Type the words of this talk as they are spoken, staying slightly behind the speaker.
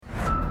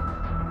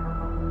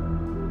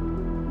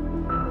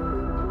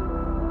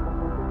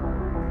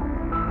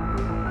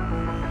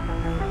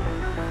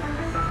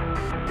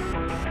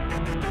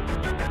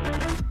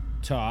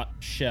Top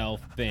Shelf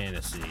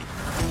Fantasy.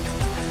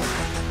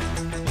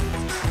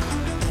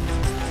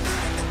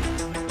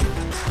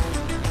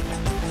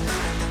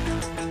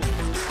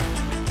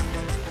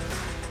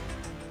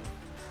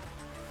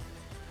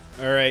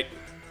 All right.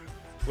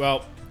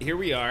 Well, here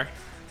we are.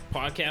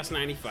 Podcast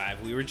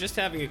 95. We were just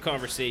having a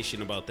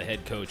conversation about the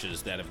head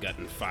coaches that have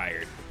gotten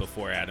fired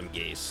before Adam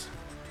Gase.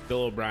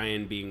 Bill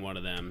O'Brien being one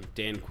of them.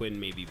 Dan Quinn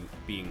maybe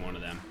being one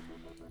of them.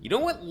 You know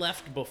what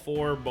left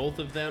before both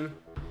of them?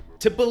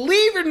 To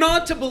believe or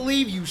not to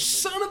believe, you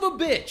son of a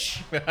bitch.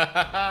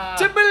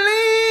 To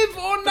believe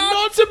or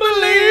not to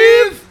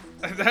believe.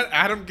 That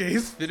Adam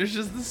Gase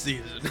finishes the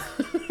season.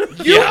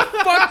 You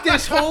fucked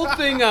this whole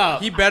thing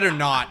up. He better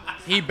not.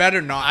 He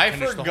better not. I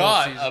finish the whole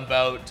forgot season.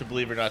 about To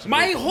Believe or Not to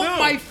Believe.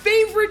 My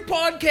favorite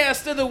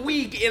podcast of the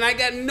week, and I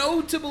got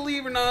no to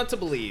believe or not to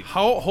believe.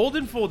 Hold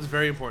and fold is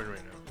very important right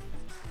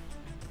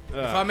now.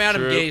 If I'm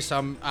Adam True.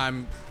 Gase,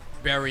 I'm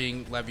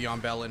burying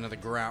Le'Veon Bell into the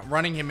ground,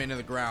 running him into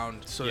the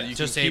ground, So that you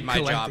to can save keep my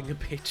job. collecting a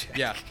paycheck.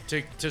 Yeah,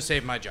 to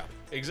save my job.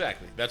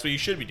 Exactly. That's what you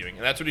should be doing.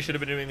 And that's what he should have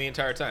been doing the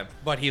entire time.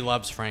 But he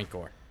loves Frank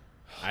Gore.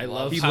 I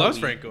love He how loves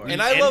we- Frank Gore. we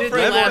And I love ended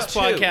Frank the last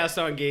Gore, too.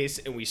 podcast on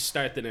Gase, and we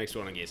start the next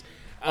one on Gase.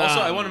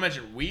 Also, I want to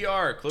mention, we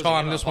are closing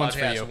Tom, in on this one's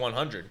for podcast you.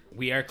 100.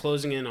 We are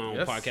closing in on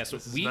Yes, podcast.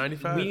 this is We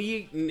 95.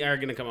 We are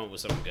going to come up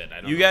with something good. I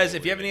don't You know guys, what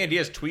if you have we're any gonna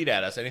ideas, tweet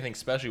at us. Anything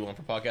special you want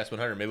for podcast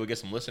 100. Maybe we'll get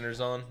some listeners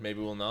on. Maybe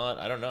we'll not.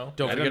 I don't know.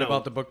 Don't I forget don't know.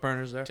 about the book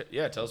burners there.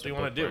 Yeah, tell us what you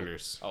want to book do.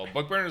 burners. Oh,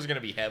 book burner is going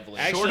to be heavily.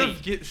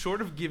 Actually-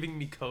 Short of giving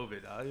me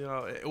COVID, you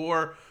know,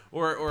 or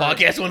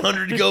Podcast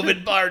 100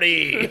 COVID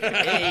party. do.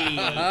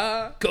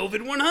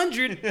 COVID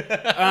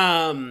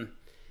 100.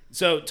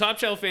 So,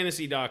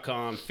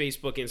 TopShelfFantasy.com,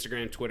 Facebook,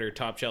 Instagram, Twitter,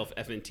 Top Shelf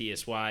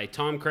FNTSY.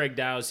 Tom Craig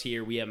Dow's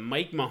here. We have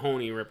Mike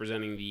Mahoney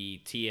representing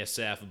the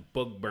TSF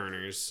Book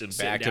Burners. sitting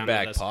down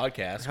Back-to-back with us.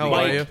 podcast. How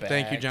are you? Back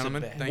Thank you, to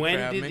gentlemen. back. Thank you When for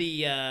having did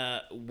me.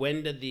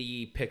 when did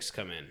the picks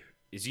come in?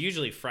 It's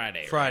usually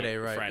Friday. Friday,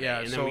 right? Friday, Yeah,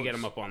 and then so- we get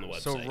them up on the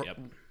website. So Yep.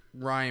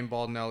 Ryan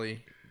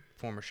Baldnelli,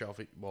 former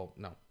Shelfie. Well,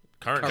 no,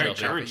 Current Current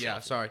Shelfie. Shelfie. Yeah,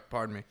 sorry,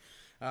 pardon me.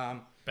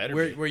 Better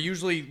we're, be. we're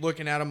usually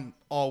looking at them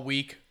all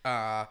week.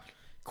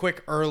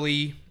 Quick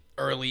early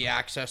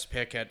access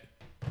pick at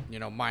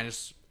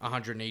minus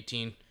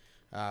 118.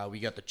 We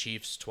got the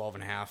Chiefs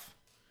 12.5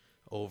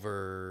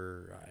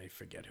 over. I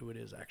forget who it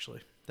is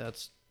actually.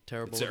 That's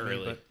terrible. It's of me,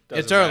 early. but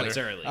Doesn't it's early. matter. It's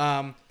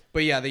early.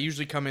 But yeah, they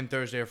usually come in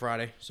Thursday or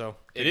Friday. So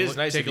It is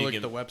nice Take if a you look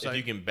can, at the website. if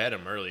you can bet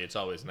them early. It's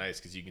always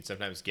nice because you can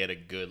sometimes get a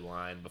good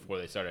line before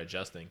they start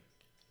adjusting.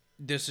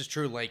 This is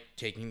true. Like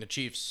taking the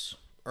Chiefs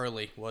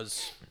early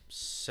was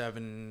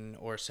 7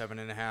 or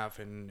 7.5,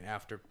 and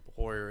after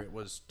Hoyer it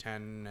was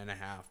 10.5.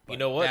 You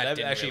know what? That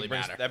didn't actually really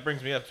brings matter. that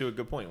brings me up to a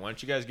good point. Why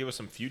don't you guys give us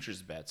some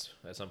futures bets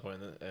at some point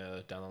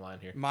down the line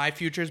here? My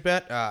futures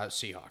bet,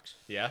 Seahawks.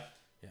 Yeah.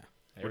 Yeah.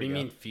 There What do we you go.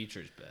 mean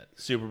futures bet?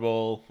 Super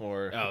Bowl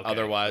or Oh, okay,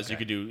 otherwise, okay. you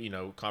could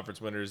do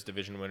conference winners,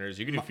 division winners.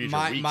 You could do future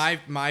My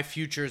weeks. my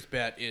futures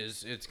bet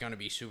is it's going to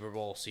be Super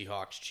Bowl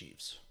Seahawks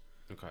Chiefs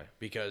Okay.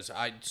 because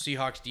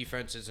Seahawks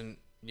defense isn't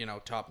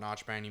top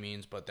notch by any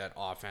means, but that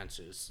offense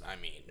is. I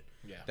mean,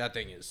 Yeah. that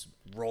thing is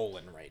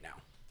rolling right now.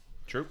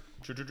 True.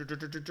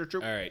 All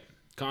right.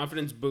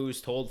 Confidence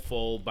boost. Hold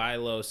full. Buy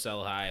low.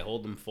 Sell high.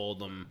 Hold them. Fold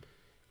them.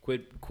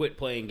 Quit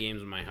playing games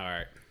with my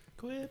heart.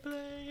 Quit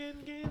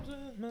playing games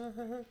with my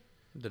heart.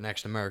 The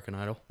next American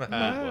Idol. Oh boy.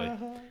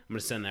 I'm gonna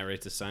send that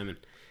right to Simon.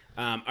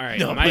 All right.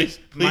 No, my,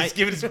 please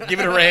give it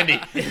a Randy.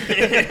 we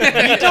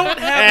don't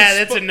have.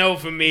 that's a no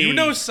for me. You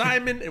know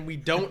Simon, and we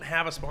don't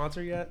have a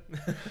sponsor yet.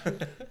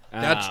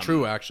 That's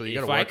true, actually. You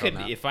If got to I work could,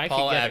 on that. if I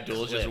Paula could get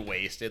Abdul a just clip,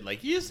 wasted.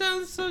 Like, you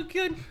sound so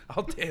good.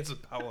 I'll dance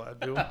with Paula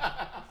Abdul.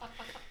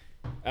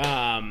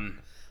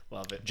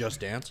 Love it. Just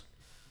Dance.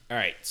 all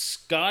right,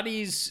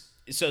 Scotty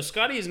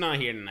is not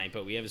here tonight,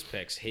 but we have his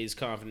picks. His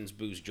confidence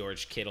boost: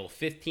 George Kittle,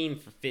 15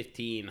 for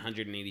 15,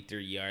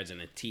 183 yards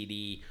and a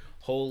TD.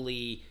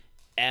 Holy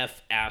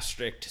F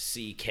asterisk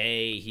CK.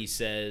 He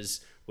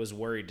says was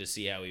worried to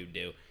see how he would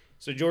do.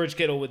 So George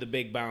Kittle with a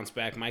big bounce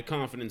back. My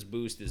confidence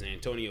boost is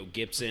Antonio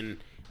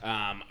Gibson.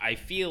 I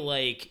feel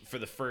like for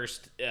the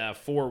first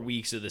 4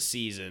 weeks of the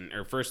season,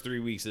 or first 3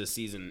 weeks of the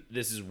season,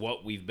 this is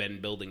what we've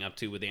been building up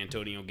to with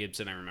Antonio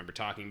Gibson. I remember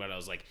talking about it. I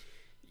was like,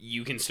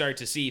 you can start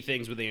to see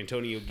things with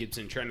Antonio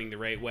Gibson trending the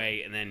right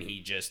way, and then he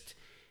just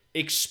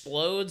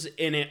explodes,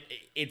 and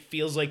it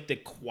feels like the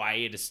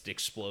quietest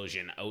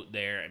explosion out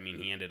there. I mean,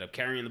 he ended up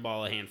carrying the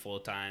ball a handful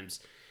of times,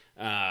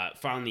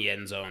 found the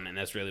end zone, and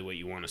that's really what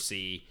you want to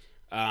see.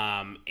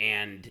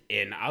 And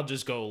I'll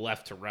just go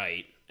left to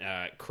right.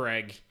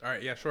 Craig. All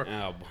right, yeah, sure.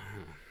 Oh,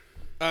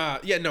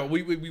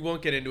 We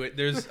won't get into it.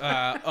 There's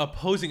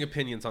opposing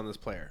opinions on this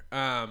player.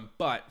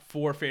 But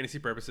for fantasy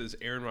purposes,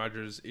 Aaron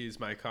Rodgers is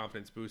my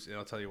confidence boost, and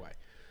I'll tell you why.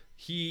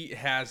 He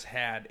has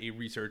had a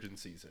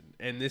resurgence season,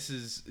 and this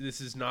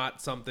is not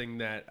something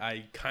that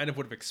I kind of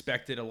would have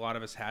expected. A lot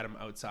of us had him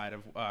outside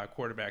of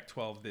quarterback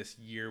 12 this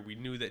year. We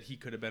knew that he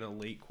could have been a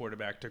late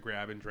quarterback to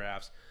grab in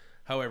drafts.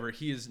 However,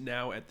 he is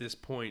now at this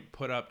point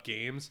put up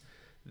games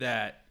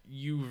that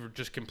you've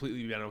just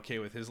completely been okay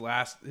with.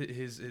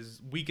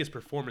 His weakest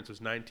performance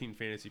was 19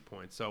 fantasy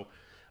points. So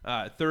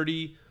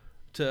 30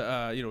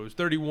 to it was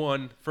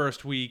 31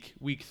 first week.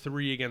 Week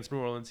 3 against New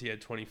Orleans he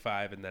had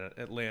 25, and then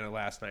Atlanta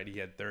last night he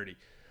had 30.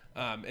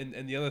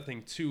 And the other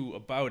thing too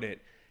about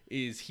it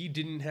is he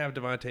didn't have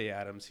Devontae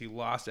Adams. He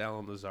lost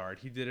Allen Lazard.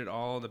 He did it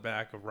all on the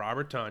back of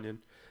Robert Tonyan,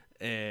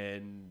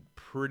 and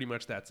pretty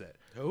much that's it.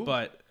 Who?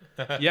 But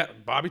yeah,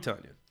 Bobby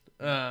Tonyan.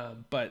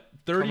 But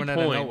 30 Coming out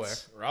of nowhere.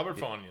 points. Robert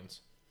Fonians.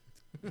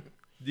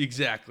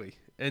 Exactly.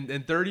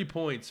 And 30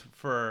 points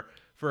for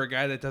a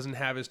guy that doesn't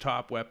have his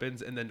top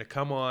weapons, and then to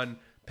come on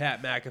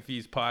Pat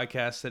McAfee's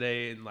podcast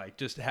today and like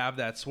just have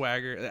that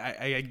swagger.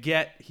 I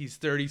get he's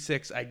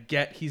 36. I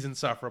get he's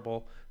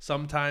insufferable.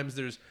 Sometimes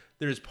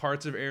there's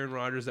parts of Aaron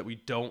Rodgers that we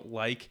don't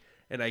like,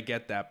 and I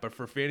get that. But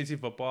for fantasy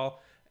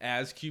football,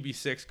 as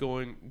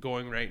QB6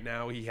 going right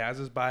now, he has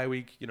his bye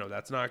week.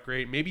 That's not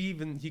great. Maybe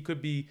even he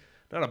could be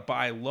not a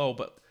buy low,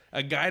 but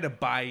a guy to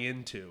buy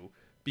into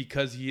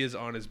because he is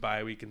on his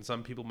bye week, and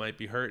some people might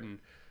be hurting.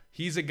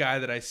 He's a guy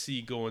that I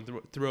see going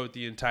throughout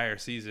the entire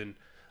season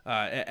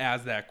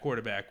as that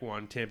quarterback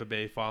one. Tampa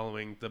Bay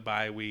following the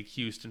bye week,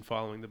 Houston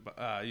following the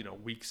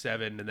week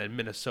 7, and then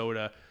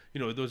Minnesota.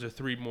 Those are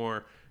 3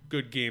 more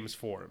good games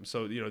for him.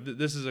 So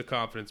this is a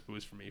confidence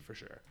boost for me for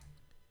sure.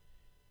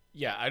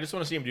 Yeah, I just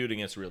want to see him do it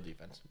against real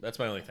defense. That's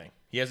my only thing.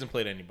 He hasn't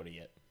played anybody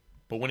yet,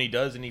 but when he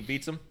does and he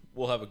beats them,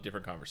 we'll have a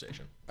different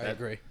conversation. I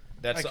agree.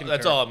 That's I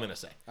concur. all I'm gonna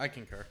say. I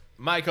concur.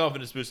 My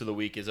confidence boost of the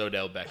week is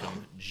Odell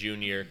Beckham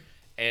Jr.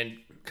 And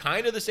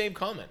kind of the same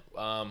comment.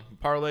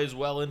 Parlays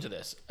well into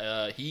this.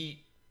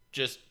 He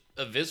just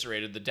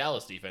eviscerated the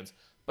Dallas defense,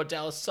 but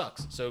Dallas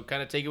sucks. So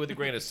kind of take it with a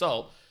grain of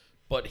salt.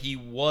 But he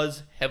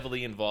was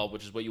heavily involved,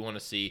 which is what you want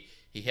to see.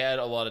 He had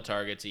a lot of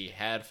targets. He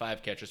had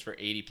 5 catches for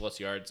 80-plus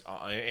yards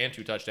and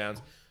 2 touchdowns.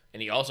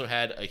 And he also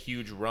had a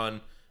huge run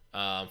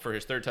for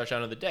his 3rd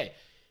touchdown of the day.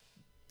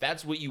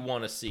 That's what you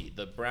want to see.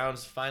 The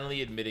Browns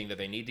finally admitting that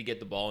they need to get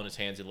the ball in his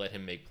hands and let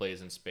him make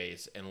plays in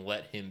space and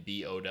let him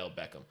be Odell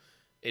Beckham.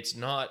 It's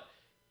not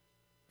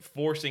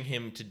forcing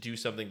him to do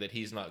something that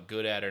he's not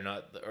good at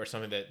or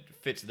something that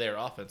fits their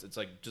offense. It's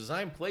like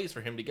design plays for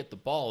him to get the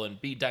ball and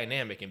be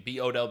dynamic and be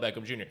Odell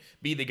Beckham Jr.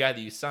 Be the guy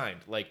that you signed,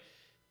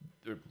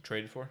 or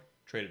traded for.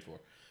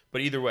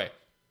 But either way,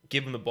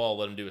 give him the ball,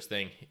 let him do his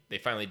thing. They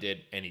finally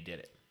did, and he did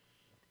it.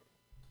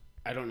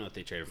 I don't know if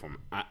they traded for him.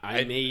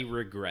 I may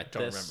regret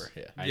don't this.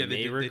 remember. I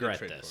may regret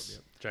trade this. for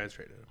him, yeah. Giants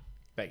traded him.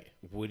 Thank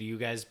you. Would you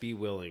guys be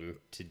willing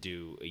to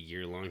do a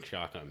year-long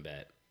shotgun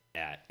bet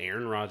at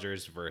Aaron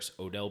Rodgers versus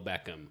Odell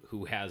Beckham,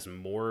 who has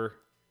more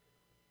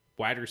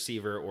wide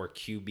receiver or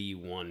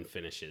QB1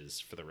 finishes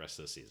for the rest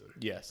of the season?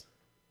 Yes.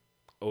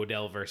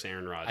 Odell versus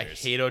Aaron Rodgers.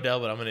 I hate Odell,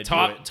 but I'm going to do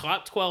it.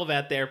 Top 12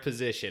 at their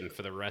position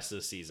for the rest of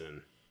the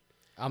season.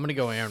 I'm gonna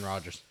go Aaron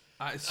Rodgers.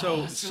 It's a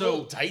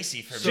little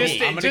dicey for Just,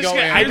 me. I'm gonna go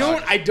I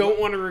Aaron don't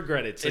want to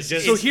regret it.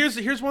 So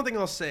here's one thing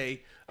I'll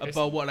say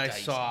about what I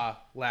dicey. saw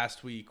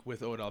last week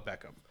with Odell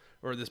Beckham,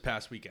 or this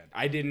past weekend.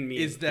 I didn't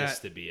mean Is this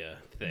that- to be a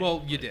thing.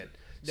 Well, you did.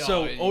 No,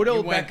 So you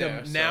Odell went Beckham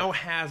there, so- now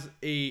has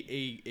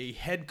a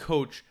head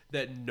coach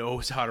that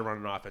knows how to run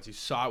an offense. You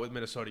saw it with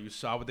Minnesota. You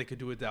saw what they could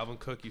do with Dalvin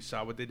Cook. You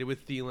saw what they did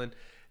with Thielen,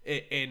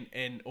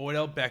 and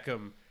Odell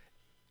Beckham.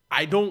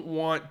 I don't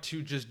want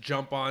to just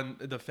jump on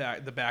the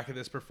back of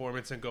this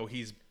performance and go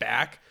he's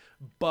back,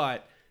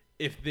 but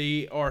if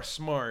they are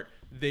smart,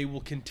 they will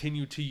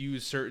continue to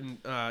use certain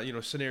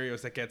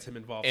scenarios that gets him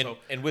involved.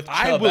 And with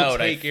I Chubb will out,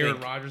 take I Aaron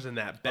think- Rodgers in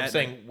that bet. I'm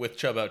saying with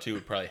Chubb out too,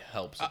 it probably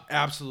helps.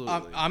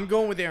 Absolutely. I'm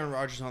going with Aaron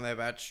Rodgers on that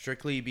bet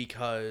strictly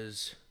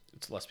because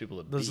It's less people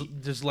to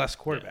beat. there's less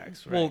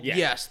quarterbacks, right? well, Yeah.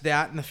 yes,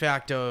 that and the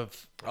fact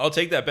of I'll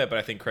take that bet, but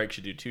I think Craig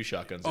should do 2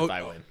 shotguns if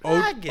I win.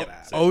 get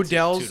out.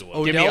 Odell's 2 to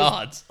 1. Give me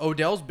odds.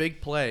 Odell's big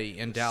play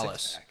in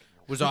Dallas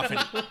was off an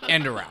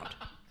end around.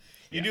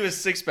 You do a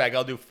 6-pack,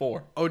 I'll do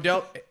 4.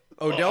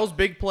 Odell's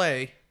big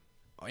play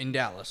in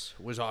Dallas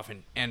was off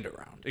an end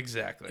around.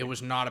 Exactly. It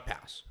was not a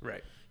pass.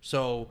 right.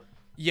 So,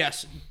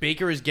 yes,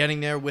 Baker is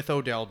getting there with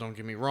Odell, don't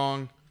get me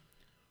wrong.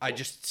 I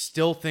just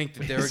still think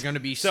that there are going to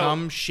be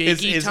some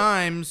shaky his-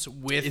 times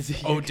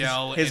with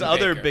Odell His and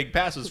other Baker. big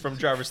pass was from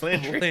Jarvis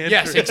Landry.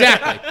 Yes,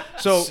 exactly.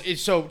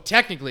 So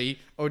technically,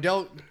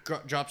 Odell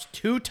drops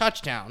 2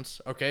 touchdowns.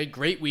 Okay,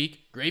 great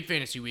week, great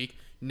fantasy week.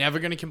 Never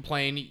going to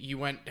complain. He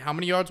went, how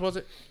many yards was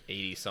it?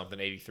 80-something,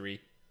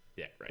 83.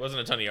 Yeah, right.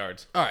 Wasn't a ton of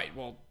yards. All right,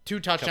 well,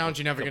 2 touchdowns,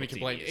 you're never going to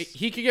couple complain. TDs.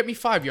 He could get me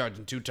 5 yards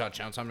and 2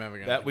 touchdowns. I'm never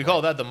going to We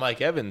call that the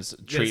Mike Evans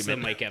That's the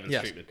treatment. Mike Evans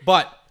Yes, treatment.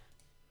 but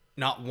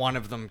not one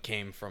of them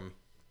came from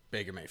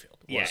Baker Mayfield.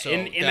 Yeah, so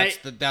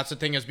and that's the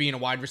thing as being a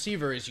wide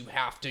receiver is you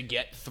have to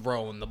get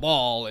thrown the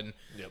ball, and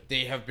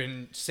they have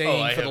been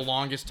saying for the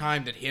longest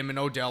time that him and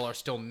Odell are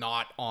still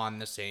not on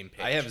the same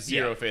page. I have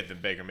zero faith in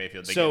Baker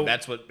Mayfield. So-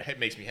 That's what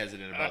makes me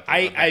hesitant about the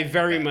I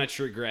very much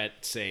regret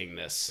saying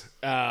this.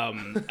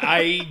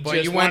 I But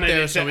just you went wanted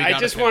there, it so to, we I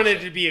gotta just finish wanted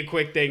it. it to be a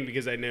quick thing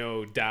because I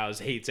know Dow's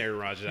hates Aaron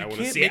Rodgers. I want to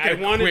can't see. make it I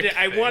a wanted quick to.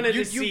 I thing. wanted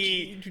You- to you-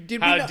 see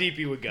did we how not- deep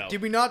he would go.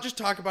 Did we not just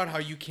talk about how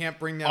you can't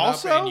bring that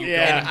Also, up? And you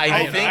yeah, go,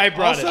 I think I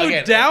brought it also, Although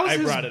again, Dow's I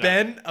has brought it up.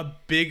 been a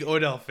big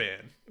Odell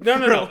fan. No.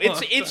 for a long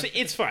time.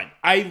 It's fine.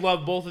 I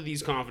love both of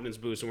these confidence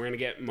boosts, and we're gonna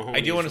get Mahomes.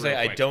 I do want to say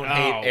I don't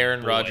hate Oh,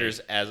 Aaron boy. Rodgers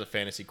as a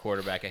fantasy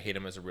quarterback. I hate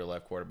him as a real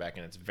life quarterback,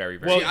 and it's very,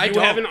 very. Well, See, I you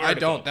don't. have an I article.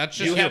 don't. That's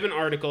just you you. have an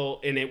article,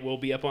 and it will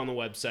be up on the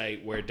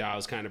website where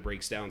Dawes kind of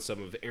breaks down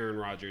some of Aaron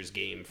Rodgers'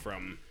 game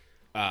from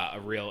a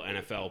real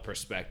NFL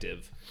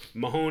perspective.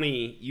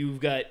 Mahoney, you've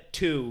got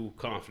 2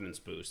 confidence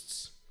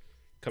boosts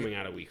coming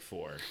out of Week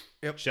 4.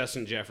 Yep.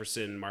 Justin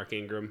Jefferson, Mark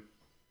Ingram.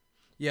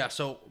 Yeah,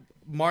 so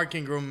Mark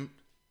Ingram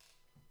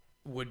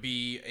would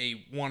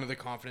be one of the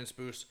confidence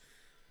boosts.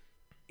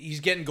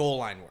 He's getting goal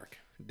line work.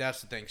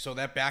 That's the thing. So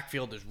that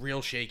backfield is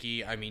real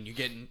shaky. I mean, you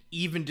get an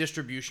even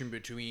distribution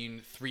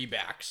between 3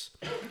 backs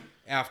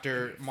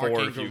after Mark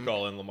 4 if Ingram. you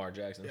call in Lamar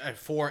Jackson.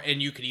 4,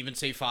 and you could even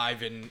say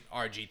 5 in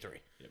RG3.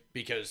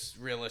 Because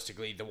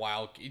realistically,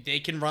 they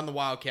can run the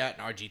Wildcat,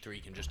 and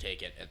RG3 can just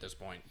take it at this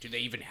point. Do they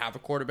even have a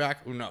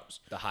quarterback? Who knows?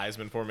 The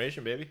Heisman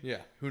formation, baby. Yeah,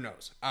 who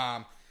knows?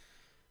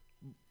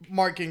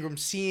 Mark Ingram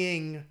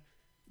seeing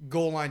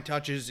goal line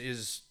touches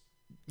is,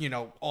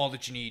 all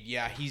that you need.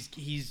 Yeah, he's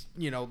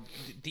the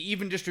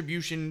even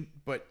distribution,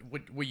 but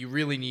what you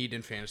really need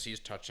in fantasy is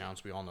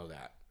touchdowns. We all know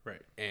that.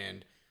 Right.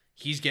 And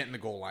he's getting the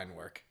goal line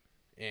work.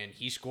 And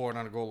he scored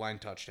on a goal line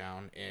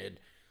touchdown. And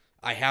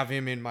I have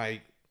him in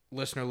my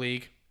listener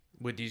league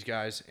with these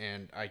guys,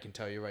 and I can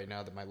tell you right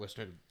now that my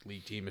listener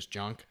league team is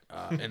junk,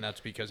 and that's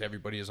because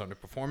everybody is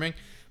underperforming,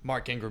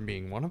 Mark Ingram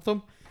being one of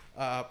them.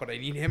 But I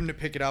need him to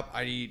pick it up.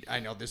 I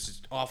know this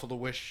is awful to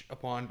wish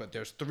upon, but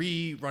there's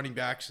 3 running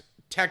backs,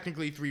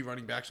 technically 3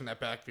 running backs in that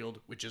backfield,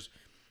 which is,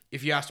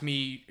 if you ask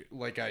me,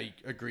 like I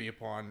agree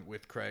upon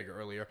with Craig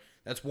earlier,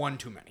 that's 1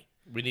 too many.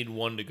 We need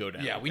one to go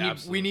down. Yeah, we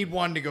Absolutely. need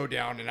one to go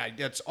down, and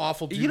that's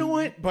awful. You know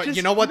what? But Just-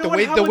 you know what? you know The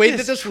way what? How the about way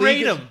this? that this Trade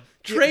league is- him.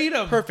 Trade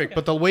him. Perfect.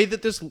 But the way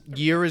that this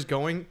year is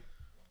going,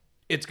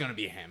 it's gonna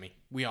be a hammy.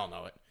 We all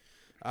know it.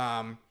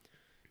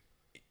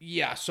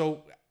 Yeah.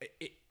 So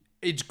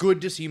it's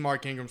good to see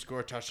Mark Ingram score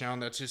a touchdown.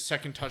 That's his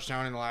 2nd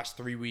touchdown in the last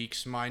 3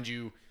 weeks, mind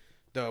you.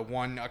 The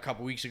one a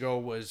couple weeks ago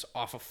was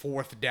off a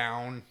 4th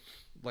down,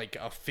 like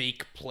a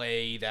fake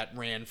play that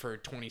ran for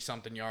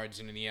 20-something yards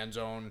into the end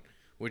zone,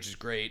 which is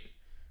great.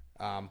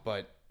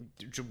 But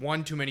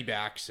 1 too many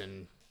backs,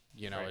 and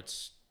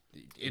it's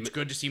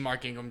good to see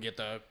Mark Ingram get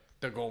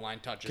the goal line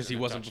touches Because he and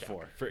a wasn't touchdown.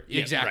 before.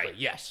 Exactly. Right.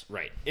 Yes.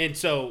 Right. And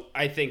so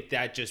I think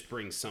that just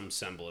brings some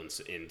semblance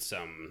in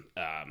some.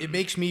 It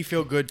makes me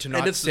feel good to And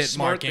not it's the sit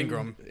Mark smart thing.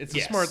 Ingram. It's a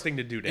Yes. smart thing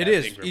to do. To It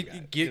have is.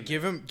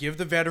 Ingram guy. Give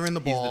the veteran the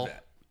ball.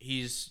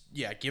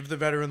 vet. Give the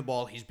veteran the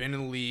ball. He's been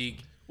in the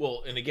league.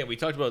 Well, and again, we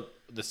talked about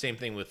the same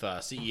thing with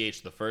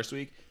CEH the first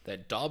week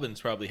that Dobbins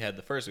probably had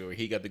the first week where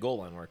he got the goal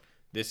line work.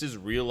 This is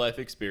real life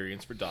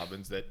experience for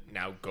Dobbins that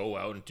now go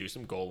out and do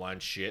some goal line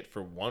shit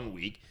for 1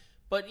 week.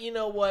 But you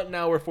know what?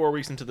 Now we're 4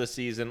 weeks into the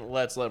season.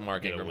 Let's let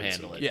Mark Ingram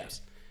handle it.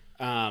 Yes.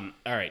 All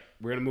right,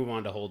 we're gonna move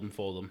on to Hold 'em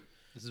Fold 'em.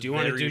 This is Do you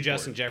want to very do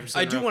Justin important.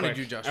 Jefferson? I do real want to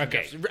quick? do Justin Okay,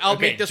 Jefferson. I'll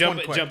make this jump,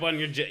 one quick. Jump on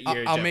your.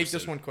 I'll make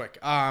this Jefferson. one quick.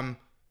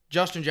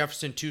 Justin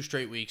Jefferson, 2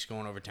 straight weeks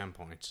going over 10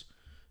 points.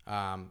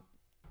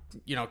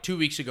 2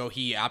 weeks ago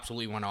he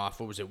absolutely went off.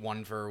 What was it?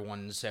 1 for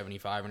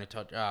 175 and a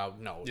touch.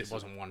 No, it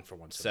wasn't 1 for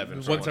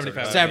 175. 7 for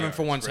 175. 7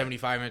 for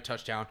 175 and a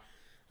touchdown.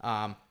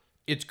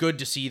 It's good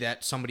to see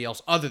that somebody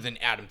else other than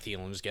Adam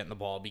Thielen is getting the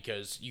ball,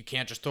 because you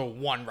can't just throw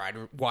one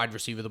wide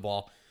receiver the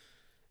ball.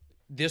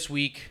 This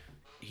week,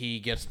 he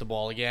gets the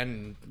ball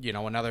again. And,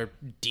 another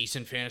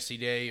decent fantasy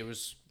day. It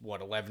was,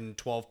 11,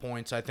 12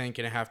 points, I think,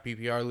 in a half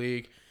PPR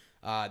league.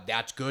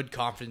 That's good.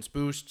 Confidence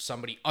boost.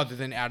 Somebody other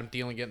than Adam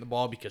Thielen getting the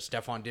ball, because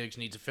Stephon Diggs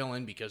needs a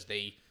fill-in because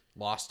they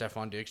lost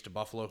Stephon Diggs to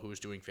Buffalo, who was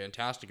doing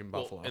fantastic in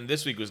Buffalo. And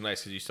this week was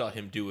nice because you saw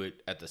him do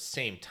it at the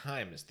same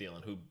time as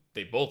Thielen, who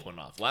they both went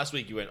off. Last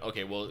week you went,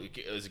 okay, well,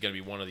 is it going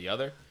to be one or the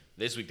other?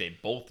 This week they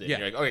both did. Yeah,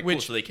 You're like, okay,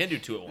 cool, so they can do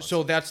 2 at once.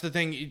 So that's the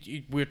thing.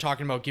 We were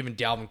talking about giving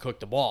Dalvin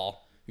Cook the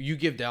ball. You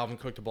give Dalvin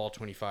Cook the ball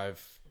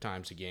 25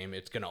 times a game,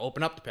 it's going to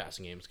open up the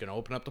passing game. It's going to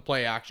open up the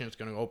play action. It's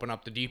going to open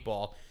up the deep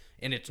ball.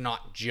 And it's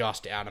not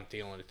just Adam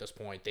Thielen at this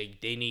point.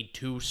 They need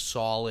 2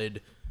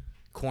 solid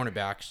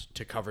cornerbacks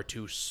to cover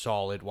 2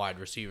 solid wide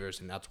receivers,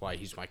 and that's why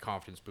he's my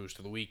confidence boost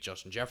of the week,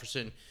 Justin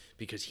Jefferson,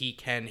 because he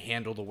can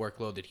handle the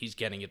workload that he's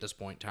getting at this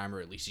point in time, or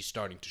at least he's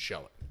starting to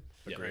show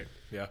it. Great.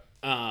 Yeah.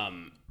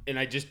 And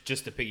I just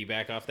to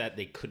piggyback off that,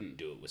 they couldn't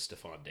do it with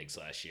Stephon Diggs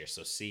last year.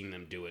 So seeing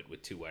them do it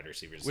with 2 wide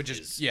receivers, Which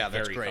is that's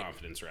very great.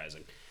 confidence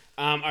rising.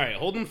 All right,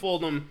 hold them,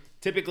 fold them.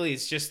 Typically,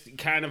 it's just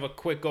kind of a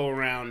quick go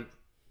around.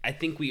 I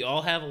think we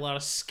all have a lot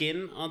of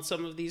skin on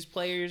some of these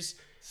players.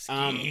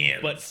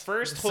 But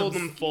first, hold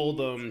them, fold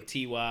them.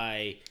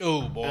 Ty.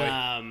 Oh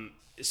boy.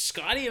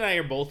 Scotty and I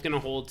are both going to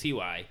hold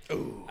Ty.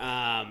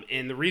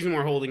 And the reason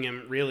we're holding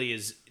him really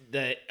is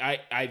that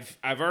I've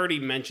already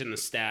mentioned the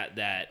stat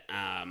that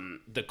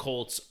the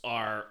Colts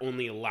are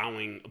only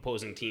allowing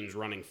opposing teams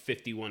running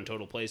 51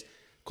 total plays.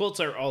 Colts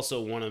are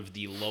also one of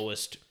the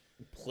lowest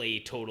play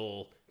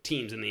total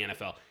teams in the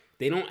NFL.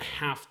 They don't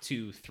have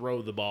to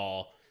throw the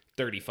ball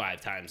 35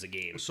 times a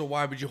game. So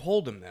why would you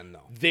hold him then,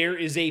 though? There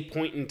is a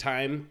point in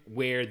time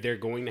where they're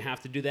going to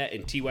have to do that,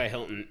 and T.Y.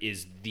 Hilton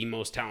is the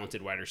most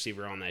talented wide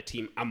receiver on that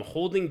team. I'm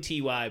holding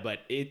T.Y., but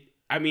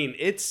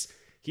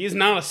he is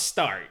not a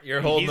start.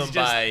 You're holding He's him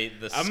just- by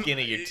the skin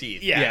of your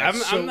teeth. Yeah, I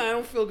so-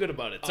 don't feel good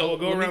about it. So we'll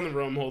go let me- around the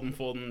room,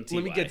 folding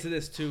T.Y. Let me get to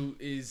this too.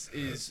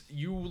 Is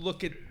you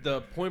look at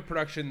the point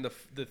production,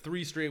 the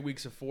 3 straight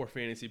weeks of 4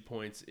 fantasy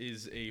points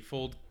is a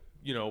full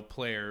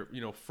player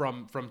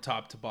from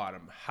top to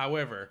bottom.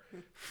 However,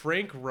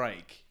 Frank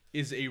Reich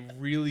is a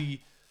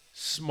really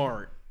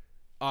smart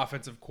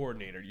offensive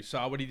coordinator. You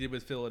saw what he did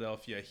with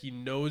Philadelphia. He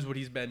knows what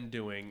he's been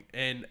doing,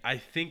 and I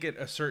think at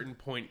a certain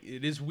point,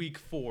 it is week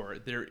 4.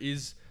 There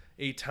is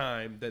a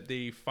time that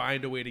they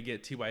find a way to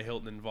get T.Y.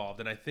 Hilton involved,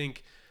 and I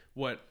think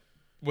what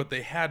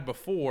they had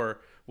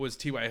before was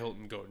T.Y.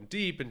 Hilton going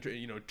deep and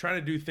trying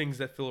to do things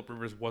that Phillip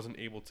Rivers wasn't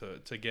able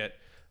to get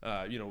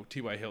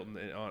T.Y.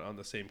 Hilton on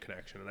the same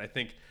connection. And I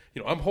think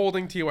I'm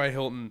holding T.Y.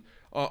 Hilton,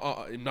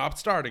 not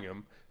starting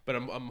him, but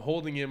I'm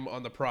holding him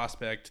on the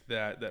prospect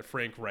that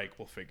Frank Reich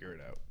will figure it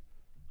out.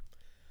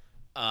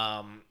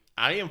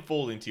 I am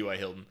folding T.Y.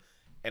 Hilton,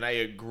 and I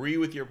agree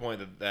with your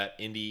point that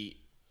Indy,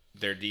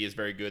 their D is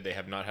very good. They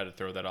have not had to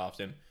throw that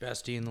often.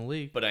 Best D in the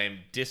league. But I am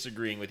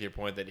disagreeing with your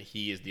point that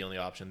he is the only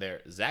option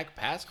there. Zach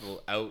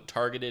Pascal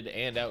out-targeted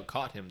and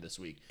out-caught him this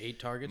week. 8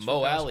 targets. Mo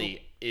for Pascal.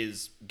 Alley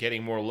is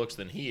getting more looks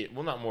than he is.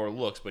 Well, not more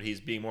looks, but he's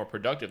being more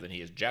productive than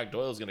he is. Jack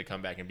Doyle is going to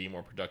come back and be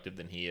more productive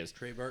than he is.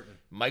 Trey Burton.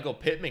 Michael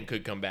Pittman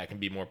could come back and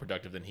be more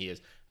productive than he is.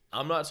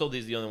 I'm not sold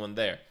he's the only one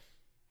there.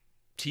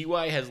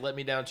 T.Y. has let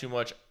me down too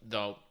much,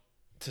 though.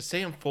 To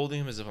say I'm folding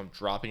him as if I'm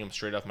dropping him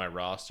straight off my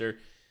roster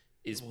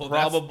is Well,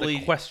 that's probably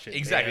the question.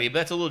 Exactly, Yeah. but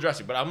that's a little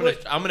drastic. But I'm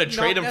gonna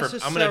trade him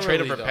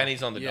for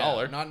pennies on the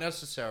dollar. Not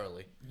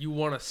necessarily. You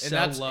want to And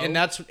sell that's low? and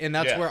that's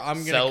Yeah, where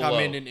I'm sell gonna come low.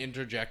 in and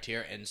interject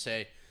here and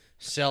say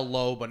sell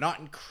low, but not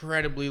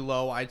incredibly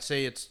low. I'd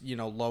say it's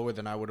lower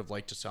than I would have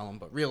liked to sell him,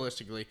 but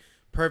realistically,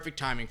 perfect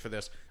timing for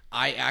this.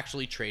 I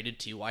actually traded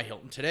T.Y.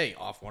 Hilton today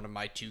off one of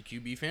my 2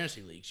 QB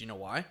fantasy leagues. You know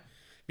why?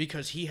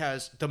 Because he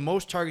has the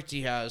most targets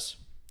he has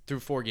through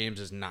 4 games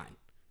is 9.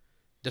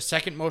 The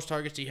second most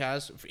targets he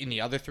has in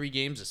the other 3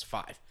 games is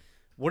 5.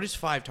 What is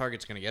 5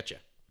 targets going to get you?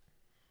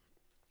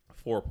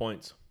 4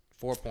 points.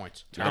 4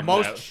 points. Turn The it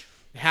most out.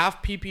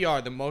 half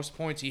PPR, the most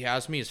points he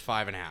has me is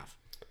 5.5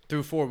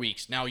 through 4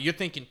 weeks. Now you're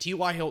thinking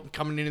T.Y. Hilton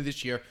coming into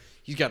this year,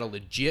 he's got a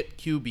legit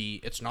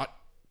QB. It's not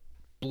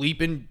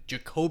bleeping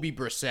Jacoby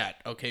Brissett,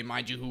 okay,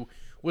 mind you, who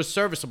was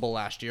serviceable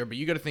last year, but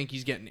you got to think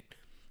he's getting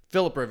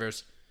Phillip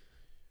Rivers.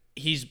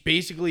 He's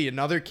basically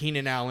another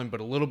Keenan Allen, but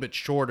a little bit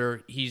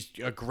shorter. He's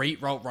a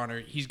great route runner.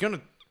 He's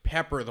gonna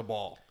pepper the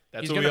ball.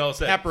 That's He's what we gonna all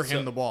said. Pepper So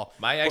him the ball.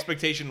 My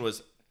expectation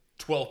was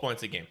 12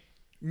 points a game,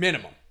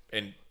 Minimum.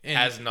 and And-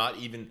 has not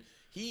even.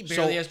 He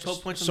barely has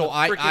 12 points in the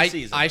I freaking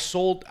season.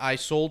 I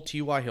sold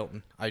T.Y.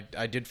 Hilton.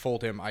 I did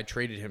fold him. I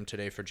traded him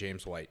today for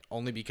James White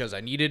only because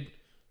I needed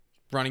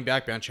running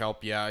back bench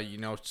help. Yeah,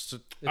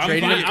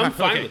 I'm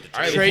fine with the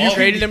All right, trade. well,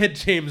 traded him. Hit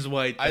James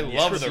White. I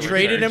love the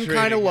Traded him Trading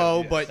kind of him,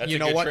 low, yes. but That's you a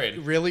know good what? trade.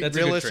 Really, That's a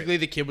good realistically,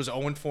 the kid was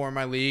 0-4 in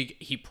my league.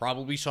 He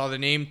probably saw the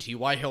name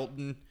T.Y.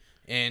 Hilton,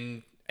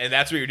 and And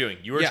that's what you're doing.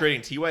 You were Yeah.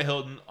 trading T.Y.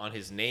 Hilton on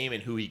his name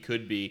and who he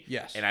could be.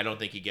 Yes. And I don't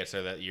think he gets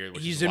there that year,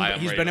 which he's is why I'm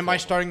he's ready been to in my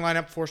fold him. starting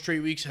lineup 4 straight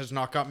weeks. Has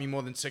not got me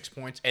more than 6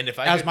 points. And if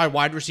I as could- my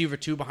wide receiver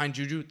 2 behind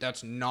Juju,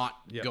 that's not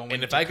Yep. going.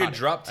 And if to I could cut it.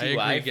 drop I agree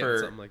T.Y. getting for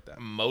something like that.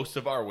 most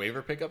of our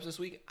waiver pickups this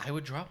week, I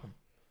would drop him.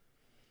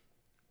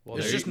 Well,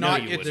 it's there just you-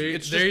 not. you It's, wouldn't.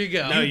 it's There just, you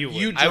go. No, you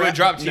wouldn't. I would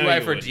drop No, T.Y.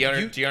 you for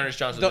wouldn't. Dearness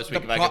Johnson the- this week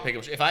the if I pro- could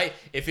pick him.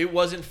 If it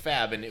wasn't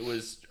Fab and it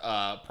was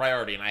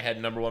priority and I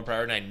had number 1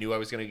 priority and I knew I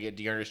was going to get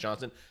Dearness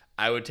Johnson,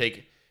 I would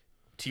take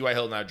T.Y.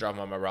 Hilton. I'd drop him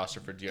on my roster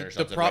for Dearness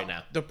Johnson right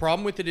now. The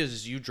problem with it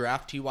is you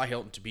draft T.Y.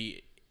 Hilton to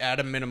be at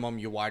a minimum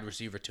your wide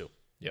receiver 2.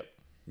 Yep.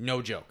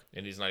 No joke.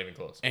 And he's not even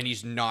close. And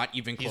he's not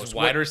even He's close.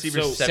 wide What-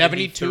 receiver so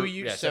 72.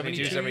 72,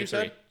 72. You said?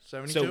 73.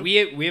 72? So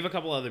we have a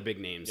couple other big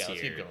names Yeah, let's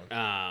here. keep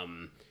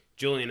going.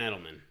 Julian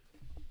Edelman.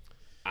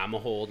 I'm a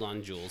hold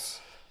on Jules.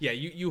 Yeah,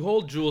 you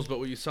hold Jules, but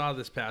what you saw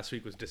this past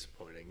week was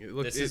disappointing. It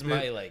looked, This is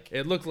my, like-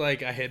 It looked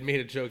like I had made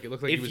a joke. It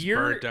looked like If he was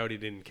you're- burnt out. He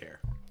didn't care.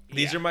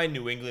 These are my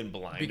New England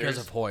blinders. because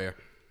of Hoyer.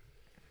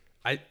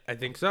 I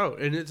think so,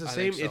 and it's the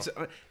same. think so.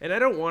 It's and I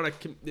don't want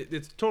to.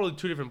 It's totally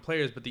 2 different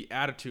players, but the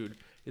attitude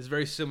is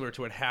very similar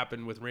to what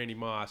happened with Randy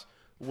Moss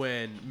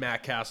when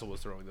Matt Castle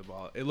was throwing the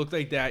ball. It looked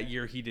like that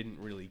year he didn't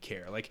really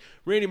care. Like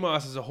Randy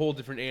Moss is a whole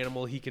different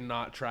animal. He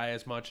cannot try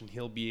as much, and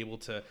he'll be able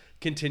to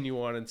continue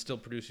on and still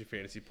produce your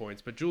fantasy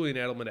points. But Julian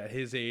Edelman at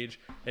his age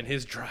and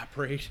his drop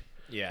rate,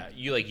 Yeah,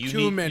 you Too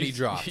need many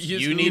drops.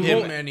 You need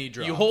him- Too many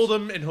drops. you hold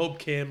him and hope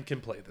Cam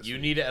can play this. You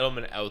week. need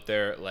Edelman out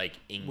there like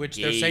engaged. Which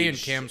they're saying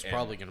Cam's and-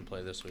 probably going to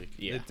play this week.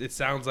 Yeah, It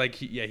sounds like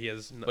he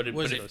has. But it-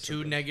 Was but it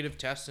 2 negative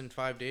tests in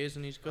 5 days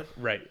and he's good?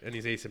 right, and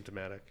he's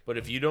asymptomatic. but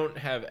if you don't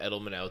have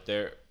Edelman out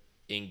there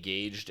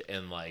engaged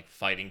and like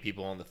fighting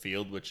people on the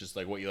field, which is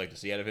like what you like to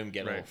see out of him,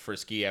 getting a Right. little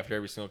frisky after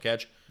every single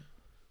catch,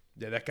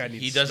 Yeah, that guy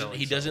needs. he doesn't smelling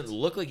he doesn't salts.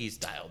 look like he's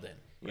dialed in.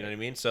 You know what I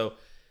mean? So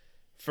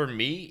for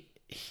me,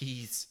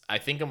 I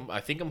think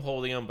I'm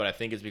holding him, but I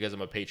think it's because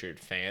I'm a Patriot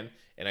fan,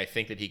 and I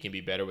think that he can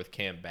be better with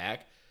Cam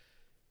back.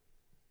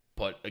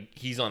 But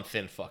he's on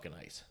thin fucking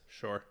ice.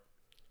 Sure.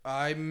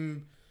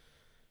 I'm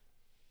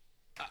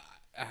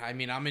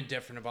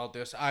indifferent about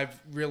this. I've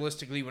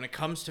realistically, when it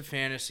comes to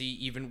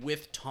fantasy, even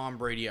with Tom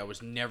Brady, I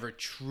was never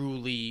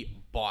truly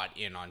bought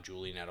in on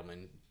Julian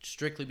Edelman,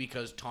 strictly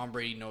because Tom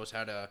Brady knows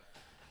how to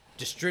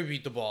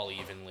distribute the ball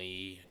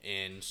evenly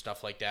and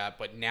stuff like that.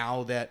 But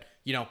now that,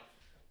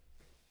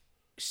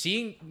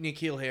 seeing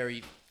N'Keal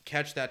Harry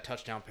catch that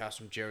touchdown pass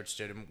from Jared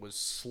Stidham was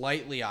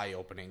slightly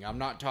eye-opening. I'm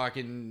not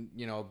talking,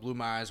 blew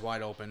my eyes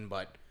wide open,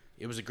 but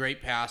it was a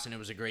great pass and it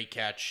was a great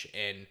catch.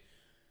 And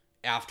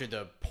after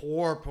the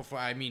poor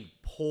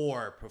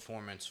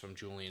performance from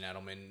Julian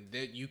Edelman,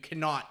 that you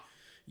cannot,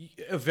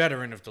 a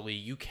veteran of the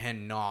league, you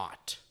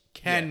cannot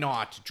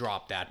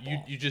drop that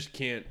ball. You just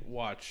can't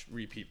watch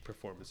repeat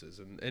performances,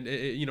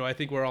 and I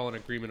think we're all in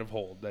agreement of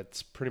hold.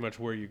 That's pretty much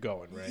where you're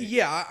going, right?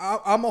 Yeah,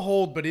 I'm a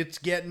hold, but it's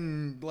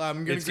getting.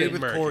 I'm going to agree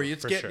with murky, Corey.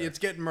 sure. It's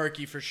getting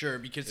murky for sure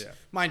because,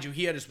 mind you,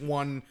 he had his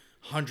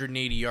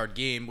 180-yard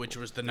game, which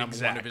was the number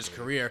one of his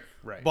career.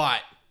 Right.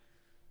 But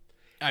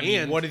I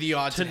mean, what are the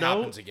odds to it know-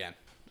 happens again?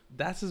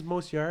 That's his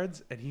most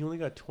yards, and he only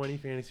got 20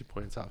 fantasy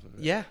points off of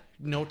it. Yeah,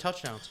 no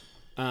touchdowns.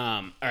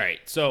 All right,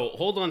 so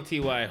hold on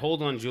Ty,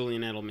 hold on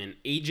Julian Edelman,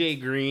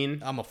 AJ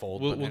Green. I'm a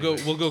fold.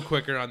 We'll go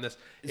quicker on this.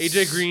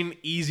 AJ Green,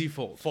 easy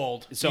fold.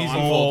 Fold. So Easy I'm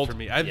fold fold for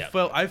me.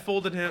 I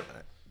folded him.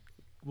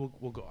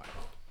 We'll go on.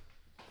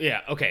 Yeah,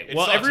 okay. It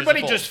Well, sucks,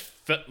 everybody it's a just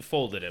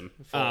folded him.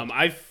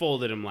 I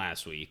folded him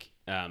last week.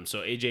 So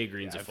AJ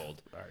Green's a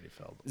fold. I already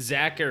folded.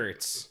 Zach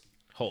Ertz,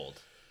 hold.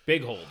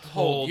 Big hold.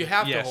 Hold. You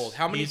have to yes. hold.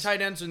 How many He's-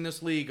 tight ends in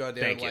this league are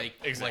there Thank you.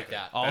 like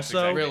that?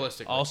 Also,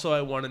 realistically. Also,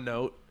 I want to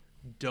note,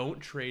 don't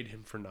trade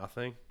him for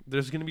nothing.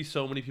 There's going to be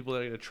so many people that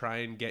are going to try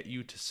and get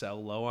you to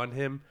sell low on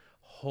him.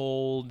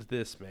 Hold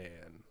this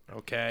man,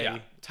 okay? Yeah,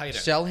 tight end.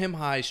 Sell him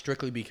high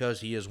strictly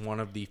because he is one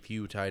of the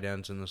few tight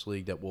ends in this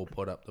league that will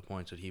put up the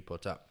points that he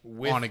puts up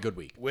on a good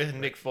week. With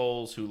Nick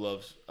Foles, who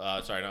loves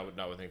not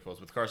with Nick Foles,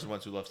 with Carson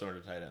Wentz, who loves throwing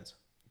to tight ends,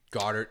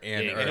 Goddard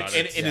and Yeah, Ertz. Goddard.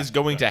 and it is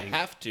going to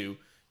have to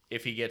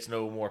if he gets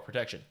no more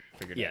protection.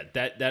 Figured Yeah,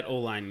 out. that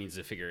O-line needs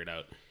to figure it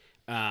out.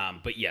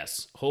 But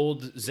yes,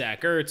 hold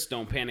Zach Ertz.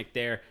 Don't panic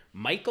there.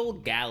 Michael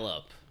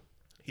Gallup.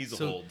 He's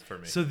a hold for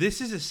me. So this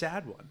is a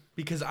sad one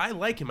because I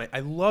like him. I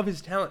love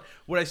his talent.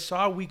 What I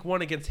saw week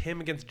one against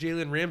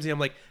Jalen Ramsey, I'm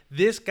like,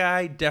 this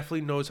guy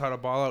definitely knows how to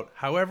ball out.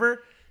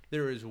 However,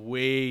 there is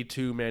way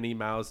too many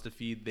mouths to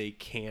feed. They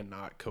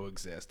cannot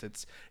coexist.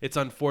 It's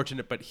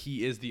unfortunate, but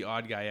he is the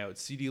odd guy out.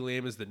 CeeDee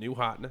Lamb is the new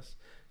hotness.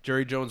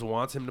 Jerry Jones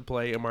wants him to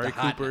play. Amari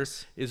Cooper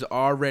is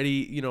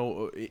already,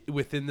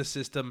 within the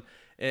system,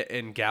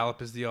 and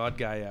Gallup is the odd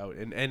guy out.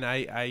 And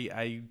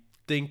I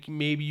think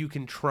maybe you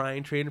can try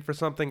and trade him for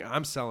something.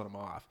 I'm selling him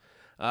off.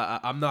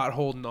 I'm not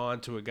holding on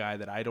to a guy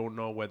that I don't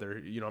know whether,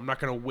 I'm not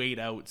going to wait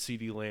out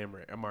CeeDee Lamb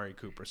or Amari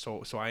Cooper.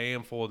 So I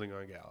am folding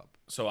on Gallup.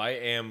 So I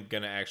am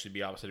going to actually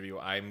be opposite of you.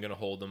 I'm going to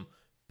hold him,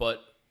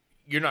 but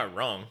you're not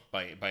wrong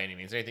by any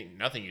means.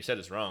 Nothing you said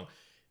is wrong.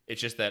 It's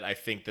just that I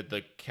think that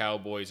the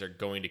Cowboys are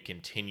going to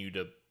continue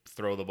to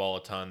throw the ball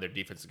a ton. Their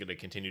defense is going to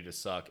continue to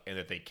suck, and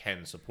that they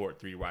can support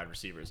 3 wide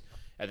receivers.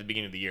 At the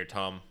beginning of the year,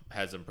 Tom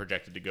has them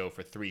projected to go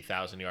for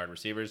 3,000-yard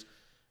receivers.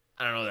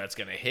 I don't know if that's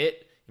going to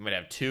hit. You might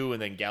have 2,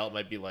 and then Gallup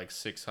might be like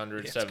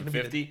 600,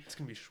 750. It's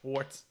going to be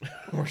Schwartz.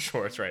 Or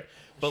Schwartz, right?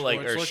 But Schwartz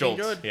or looking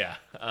Schultz. good. Yeah.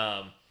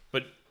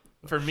 But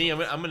for me, I'm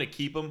going to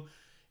keep him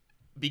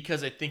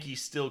because I think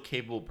he's still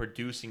capable of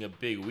producing a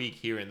big week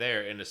here and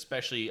there, and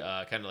especially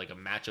kind of like a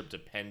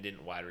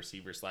matchup-dependent wide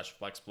receiver /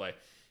 flex play.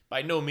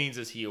 By no means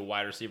is he a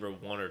wide receiver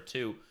 1 or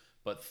 2,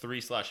 but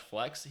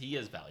 3/flex, he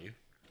has value.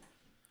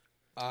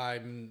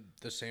 I'm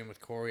the same with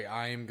Corey.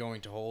 I am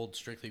going to hold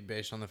strictly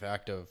based on the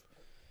fact of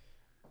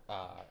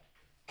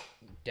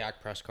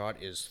Dak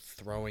Prescott is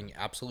throwing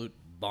absolute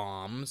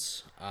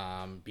bombs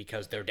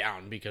because they're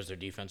down, because their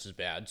defense is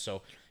bad.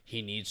 So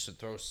he needs to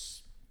throw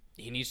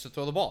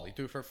the ball. He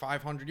threw for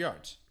 500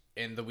 yards.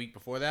 And the week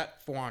before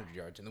that, 400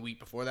 yards. And the week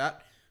before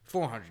that,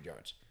 400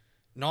 yards.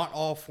 Not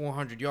all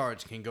 400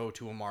 yards can go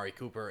to Amari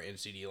Cooper and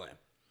CeeDee Lamb.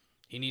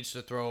 He needs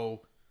to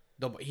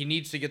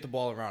get the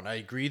ball around. I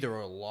agree there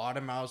are a lot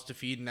of mouths to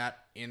feed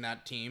in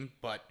that team,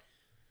 but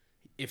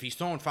if he's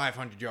throwing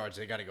 500 yards,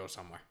 they got to go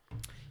somewhere.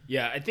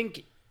 Yeah, I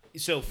think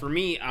so. For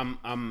me,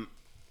 I'm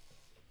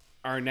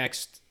our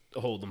next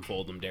hold 'em,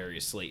 fold 'em,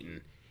 Darius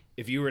Slayton.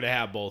 If you were to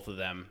have both of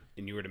them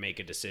and you were to make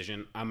a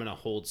decision, I'm going to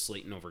hold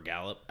Slayton over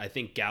Gallup. I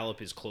think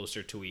Gallup is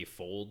closer to a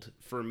fold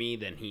for me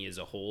than he is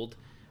a hold.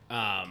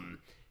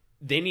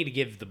 They need to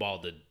give the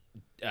ball to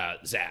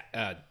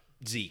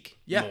Zeke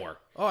more.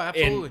 Oh,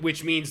 absolutely. And,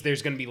 which means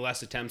there's going to be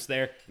less attempts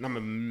there, and I'm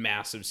a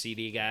massive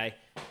CD guy.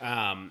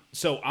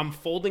 So I'm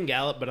folding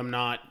Gallup, but I'm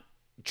not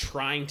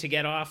trying to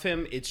get off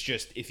him. It's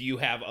just if you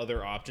have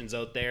other options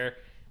out there,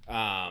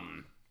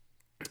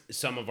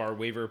 some of our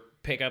waiver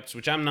pickups,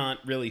 which I'm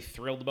not really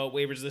thrilled about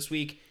waivers this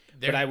week.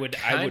 but I would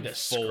kinda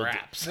fold.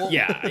 scraps.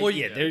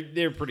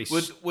 They're pretty.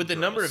 With the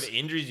number of gross.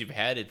 injuries you've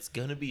had, it's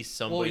gonna be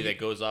somebody that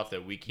goes off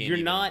that we can't You're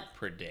even not-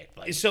 predict.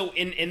 Like, So,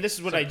 and this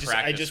is what Some I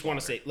practice just want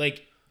to squatter. say.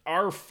 Like,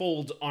 our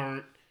folds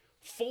aren't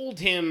fold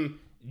him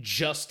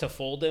just to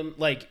fold him.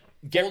 Like,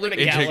 get rid of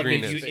AJ Gallup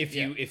Green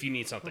if you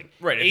need something.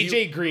 Right, if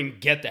AJ Green,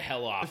 get the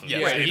hell off of Yeah,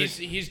 it. Right, if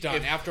he's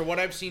done. After what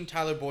I've seen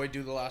Tyler Boyd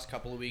do the last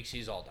couple of weeks,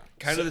 he's all done.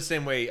 kind of the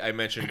same way I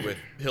mentioned with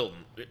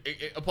Hilton.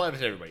 It apply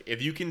to everybody.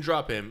 If you can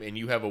drop him and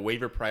you have a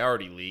waiver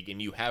priority league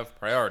and you have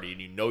priority and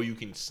you know you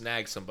can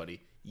snag somebody,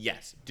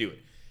 yes, do it.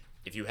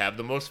 If you have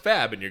the most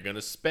fab and you're going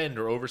to spend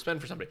or overspend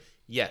for somebody,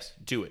 yes,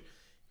 do it.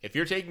 If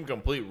you're taking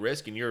complete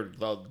risk and you're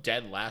the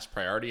dead last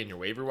priority in your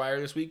waiver wire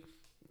this week,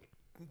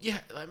 yeah,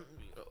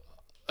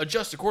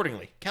 adjust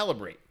accordingly.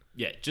 Calibrate.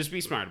 Yeah, just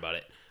be smart about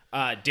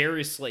it.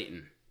 Darius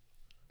Slayton.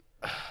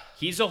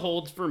 He's a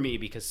hold for me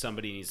because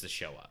somebody needs to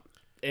show up.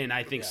 And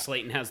I think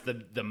Slayton has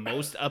the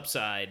most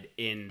upside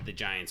in the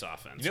Giants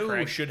offense. You know who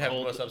Craig, should have the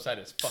hold- most upside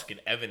is fucking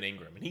Evan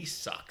Ingram, and he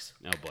sucks.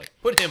 Oh, boy.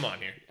 Put him on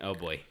here. Oh,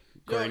 boy.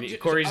 Yeah,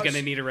 Corey's so- going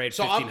to need to write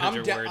so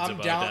 1,500 I'm words I'm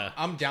about... down.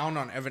 I'm down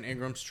on Evan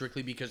Ingram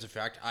strictly because of the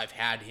fact I've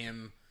had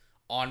him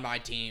on my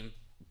team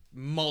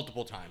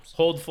multiple times.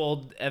 hold,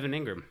 fold, Evan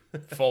Ingram.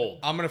 Fold.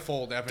 I'm gonna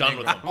fold Evan Done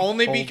with Ingram him.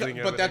 only Holding because,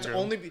 Evan but that's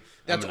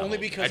Ingram. only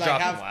because I I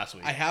dropped him have last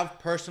week. I have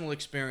personal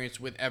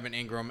experience with Evan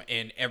Ingram,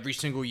 and every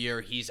single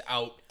year he's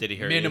out. Did he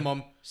hurt you?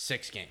 minimum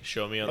 6 games?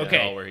 Show me on the Okay.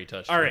 ball where he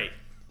touched. All him. right.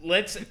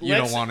 Let's. You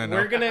don't want to know.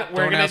 We're gonna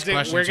Don't ask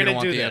questions we're you gonna don't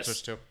want do the this.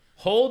 answers to.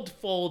 Hold,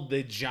 fold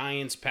the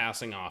Giants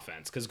passing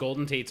offense because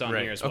Golden Tate's on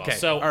Right. here as well. Okay.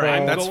 So All right.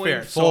 I'm That's going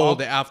fair. So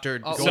Fold I'll-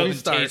 after I'll- Golden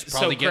so Tate's so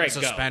probably getting Craig,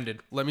 go. suspended.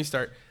 Let me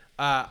start.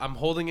 I'm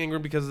holding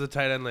Ingram because of the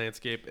tight end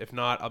landscape. If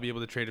not, I'll be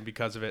able to trade him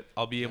because of it.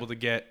 I'll be able to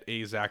get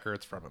a Zach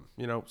Ertz from him.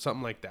 You know,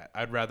 something like that.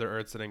 I'd rather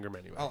Ertz than Ingram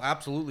anyway. I'll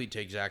absolutely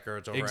take Zach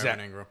Ertz over Evan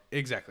Exactly. Ingram.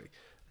 Exactly.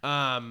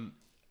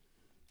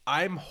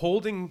 I'm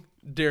holding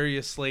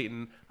Darius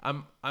Slayton.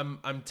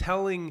 I'm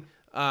telling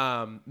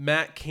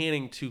Matt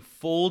Canning to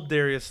fold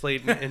Darius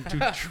Slayton and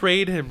to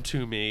trade him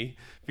to me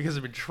because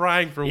I've been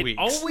trying for it weeks.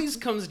 always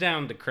comes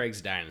down to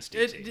Craig's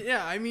dynasty team.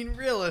 Yeah, I mean,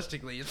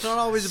 realistically, it's not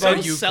always So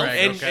about you, self-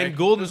 Craig. and, okay? and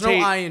Golden There's Tate,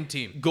 no I in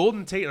team.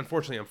 Golden Tate,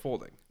 unfortunately, I'm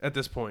folding at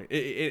this point. And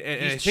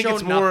I He's think it's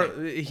shown more.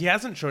 nothing. He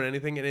hasn't shown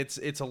anything, and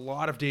it's a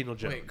lot of Daniel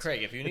Jones. Wait,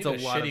 Craig, if you It's need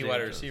a lot of shitty Daniel wide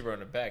Jones. receiver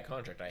on a bad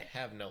contract, I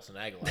have Nelson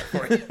Aguilar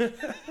for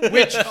you.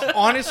 Which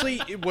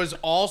honestly, it was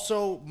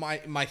also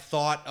my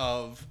thought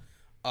of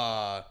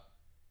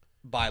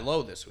buy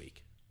low this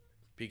week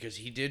because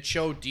he did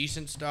show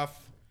decent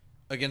stuff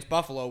against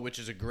Buffalo, which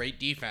is a great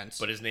defense.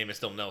 But his name is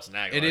still Nelson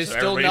Aguilar. it is so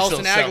still everybody's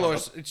Nelson selling Aguilar,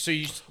 him. so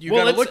you Well, got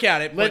to let's- look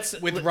at it. let's-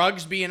 But with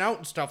Ruggs being out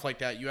and stuff like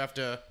that, you have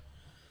to.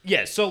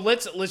 Yeah, so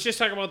let's just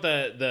talk about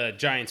the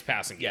Giants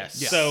passing game.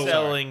 Yes. So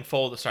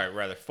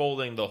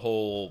Folding the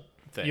whole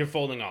thing. you're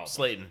folding all of them.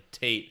 Slayton,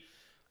 Tate,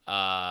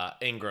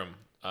 Ingram.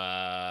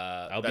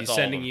 I'll be that's all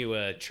sending of them. you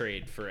a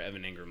trade for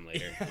Evan Ingram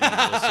later. And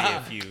we'll see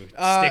if you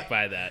stick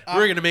by that.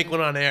 We're gonna make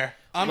one on air.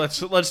 Let's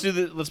do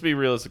the. Let's be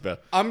realistic though.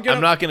 I'm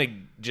not gonna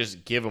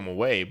just give him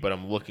away, but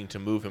I'm looking to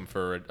move him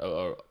for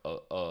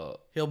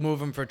He'll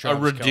move him for a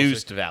Travis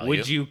reduced Kelce. value.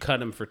 Would you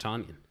cut him for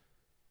Tanyan?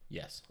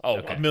 Yes. Oh,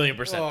 Okay.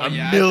 1,000,000%. Oh, A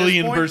yeah, at this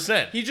million point,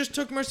 percent. He just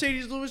took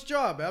Mercedes Lewis'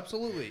 job.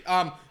 Absolutely.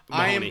 I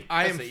Mahoney.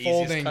 am That's the easiest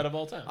folding. cut of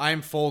all time. I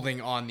am folding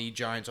on the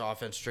Giants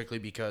offense strictly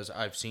because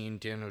I've seen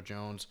Daniel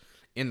Jones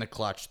in the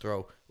clutch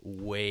throw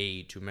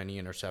way too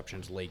many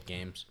interceptions late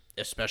games,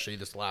 especially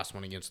this last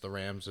one against the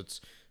Rams.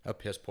 It's a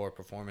piss poor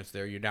performance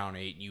there. You're down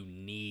 8. You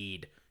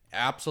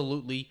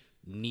absolutely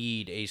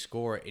need a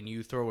score, and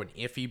you throw an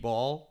iffy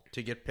ball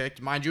to get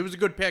picked. Mind you, it was a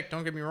good pick.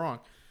 Don't get me wrong,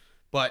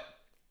 but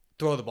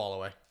throw the ball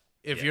away.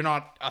 If you're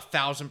not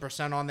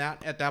 1,000% on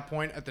that at that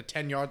point at the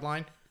 10-yard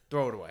line,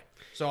 throw it away.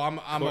 So I'm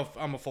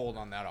a fold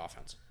on that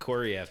offense.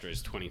 Corey after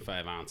his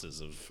 25 ounces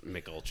of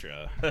Mick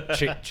Ultra.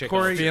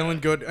 Corey, Feeling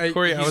good.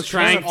 Corey, I He's was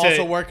trying also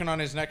to- working on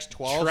his next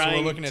 12, so we're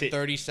trying looking to- at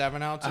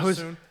 37 ounces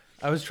soon.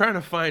 I was trying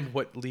to find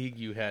what league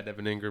you had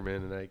Evan Ingram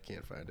in, and I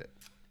can't find it.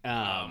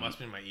 Must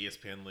be in my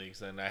ESPN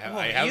leagues, and I have him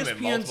in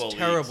ESPN's multiple leagues.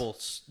 terrible.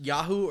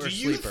 Yahoo or Do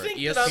you Sleeper? think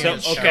ESPN. that I'm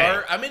in So- okay.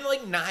 charge? I'm in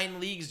like 9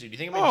 leagues, dude. Do you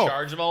think I'm in Oh.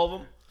 charge of all of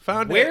them?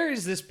 Found Where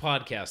is this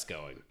podcast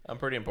going? I'm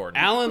pretty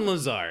important. Alan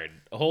Lazard,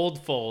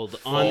 hold, fold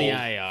on the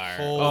IR.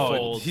 Fold. Oh,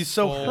 Fold. he's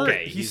so hurt.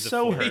 Okay, he's a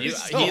so fold. hurt. He's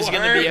he's so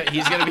gonna be hurt.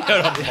 he's gonna be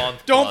out a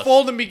month. Don't plus.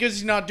 fold him because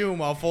he's not doing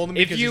well. Fold him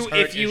If because you he's hurt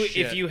if you as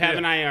shit. if you have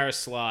an IR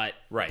slot,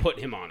 Right. put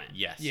him on it.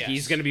 Yes. Yeah.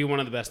 He's going to be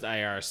one of the best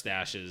IR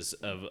stashes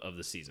of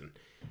the season.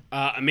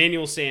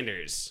 Emmanuel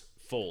Sanders,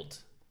 fold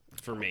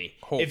for me.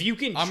 Hold. If you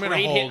can I'm gonna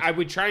trade him, hold. I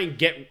would try and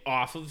get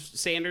off of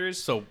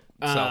Sanders. So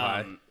sell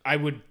high. I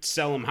would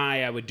sell him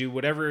high. I would do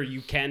whatever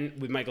you can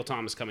with Michael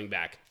Thomas coming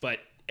back. But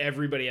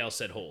everybody else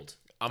said hold.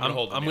 I'm gonna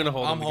hold him. I'm gonna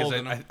hold I'm him because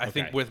holding I him.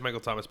 think Okay. with Michael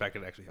Thomas back,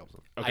 it actually helps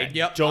him. Okay.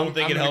 Yep, don't I'm-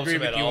 think I'm it gonna helps agree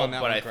him with at you all, on that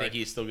but one, I Craig. think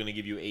he's still gonna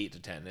give you 8 to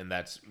 10, and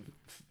that's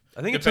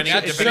I think Depending-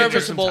 it It's took some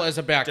serviceable time. as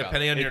a backup.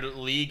 depending on your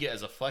league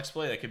as a flex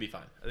play, that could be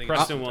fine. I think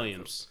Preston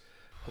Williams.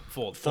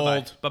 Fold.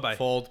 Fold. Bye bye.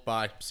 Fold.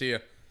 Bye. See ya.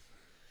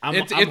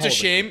 It's holding a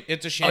shame.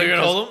 It's a shame. Oh, you're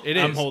gonna 'cause hold him? It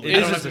is. I'm holding It I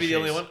him. don't is have to a be the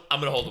only shame. one. I'm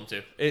gonna hold him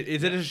too.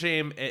 Is it a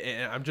shame?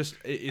 And I'm just.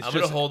 It's I'm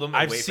just, gonna hold him and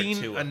I've wait for seen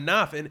Tua.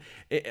 enough, and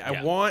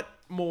I want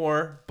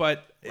more,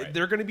 but Right.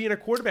 they're going to be in a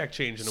quarterback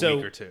change in a So-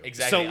 week or two.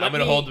 Exactly. So I'm let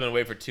gonna me- hold him and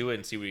wait for Tua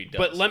and see what he does.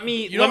 But let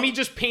me know-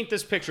 just paint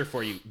this picture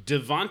for you.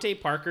 Devontae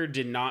Parker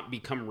did not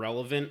become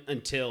relevant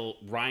until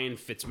Ryan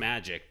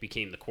Fitzmagic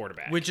became the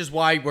quarterback. which is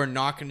why we're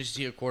not going to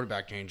see a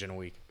quarterback change in a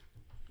week.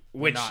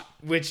 which not.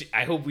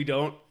 I hope we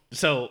don't.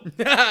 So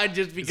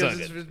Just because all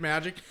it's good. his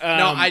magic.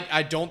 No, Um,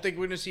 I don't think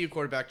we're going to see a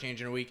quarterback change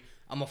in a week.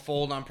 I'm a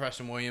fold on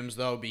Preston Williams,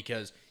 though,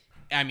 because,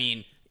 I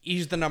mean,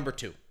 he's the number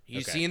 2.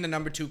 He's Okay. seeing the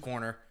number 2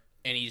 corner,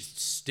 and he's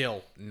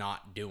still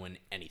not doing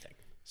anything.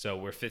 So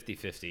we're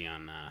 50-50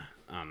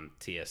 on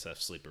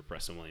TSF sleeper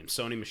Preston Williams.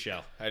 Sony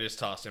Michelle. I just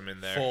tossed him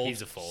in there. Fold.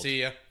 He's a fold.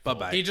 See ya.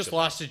 Bye-bye. He just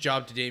lost his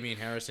job to Damian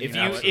Harris. And If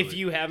you know it. if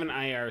you have an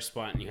IR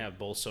spot and you have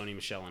both Sony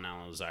Michelle and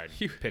Alan Lazard,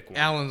 pick one.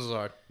 Alan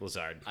Lazard.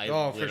 Lazard. I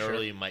Oh, for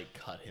literally might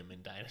cut him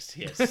in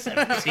Dynasty at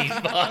 17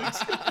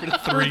 bucks.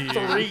 For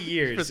 3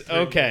 years.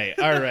 Okay.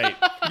 All right.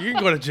 You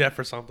can go to Jeff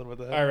or something with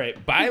that. All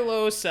right. Buy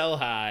low, sell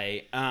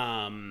high.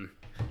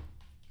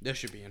 This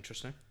should be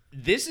interesting.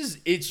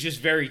 It's just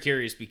very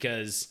curious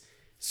because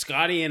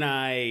Scotty and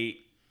I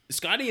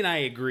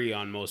agree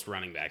on most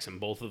running backs, and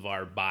both of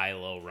our buy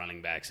low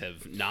running backs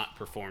have not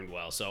performed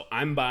well. So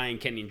I'm buying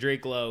Kenyon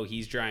Drake low.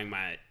 He's trying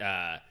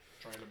to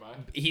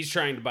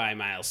buy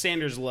Miles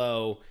Sanders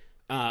low.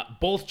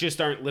 Both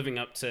just aren't living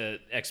up to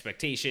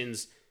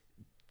expectations,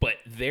 but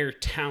their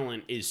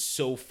talent is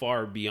so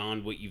far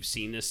beyond what you've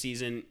seen this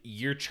season.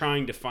 You're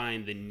trying to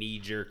find the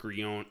knee-jerk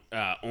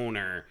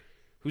owner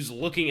who's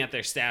looking at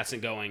their stats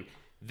and going,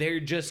 they're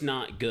just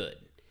not good.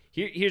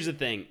 Here's the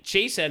thing: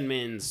 Chase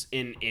Edmonds,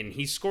 and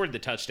he scored the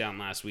touchdown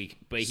last week,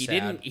 but he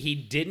Sad.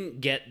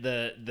 didn't get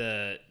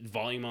the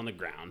volume on the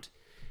ground.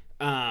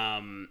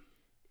 I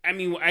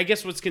mean, I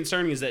guess what's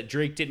concerning is that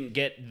Drake didn't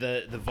get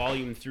the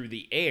volume through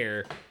the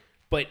air.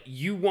 But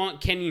you want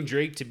Kenyon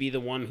Drake to be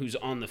the one who's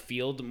on the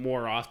field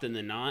more often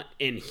than not,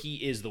 and he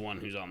is the one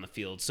who's on the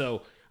field.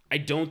 So I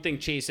don't think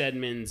Chase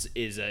Edmonds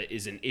is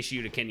an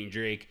issue to Kenyon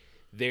Drake.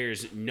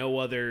 There's no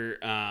other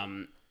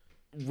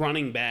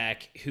running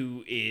back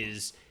who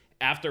is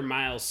after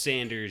Miles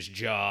Sanders'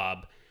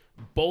 job.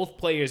 Both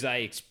players I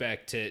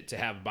expect to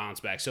have a bounce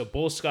back. So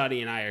both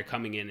Scotty and I are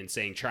coming in and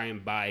saying try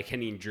and buy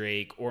Kenyon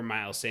Drake or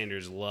Miles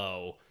Sanders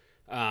low.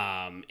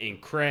 And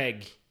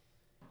Craig,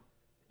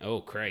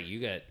 you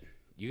got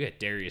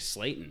Darius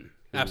Slayton.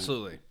 who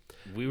Absolutely.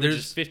 We were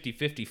There's- just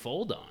 50-50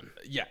 fold on.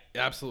 Yeah,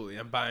 absolutely.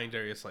 I'm buying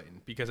Darius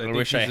Slayton because I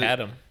wish think I had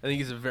him. I think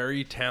he's a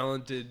very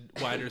talented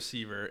wide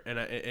receiver,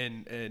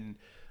 and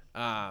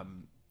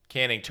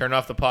Canning, turn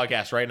off the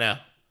podcast right now.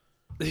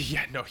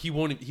 yeah, no, he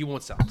won't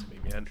sell to me,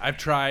 man. I've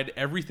tried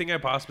everything I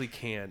possibly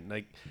can,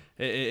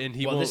 and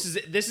he Well, won't.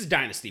 this is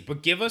Dynasty,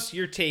 but give us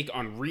your take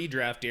on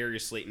redraft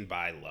Darius Slayton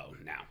buy low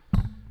now.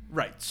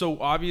 Right. So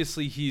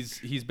obviously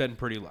he's been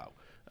pretty low.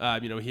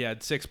 He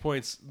had 6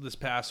 points this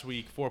past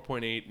week,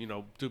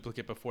 4.8,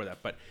 duplicate before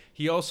that. But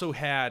he also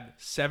had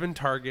 7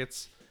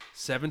 targets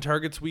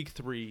week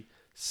 3,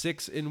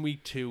 6 in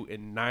week 2,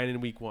 and 9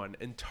 in week 1.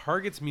 And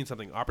targets mean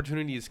something.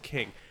 Opportunity is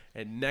king.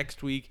 And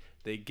next week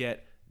they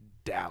get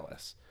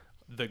Dallas,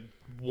 the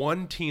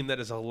one team that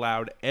has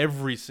allowed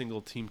every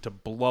single team to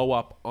blow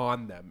up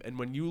on them. And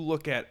when you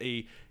look at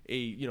a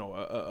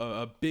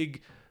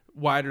big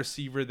wide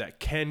receiver that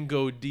can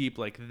go deep,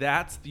 like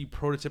that's the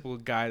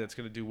prototypical guy that's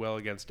going to do well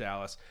against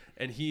Dallas,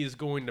 and he is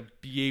going to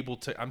be able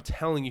to, I'm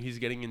telling you, he's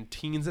getting in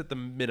teens at the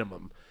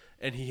minimum,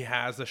 and he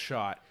has a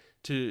shot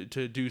to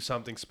do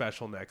something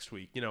special next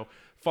week.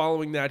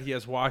 Following that, he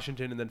has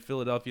Washington, and then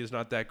Philadelphia is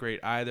not that great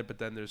either, but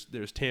then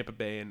there's Tampa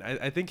Bay, and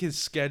I think his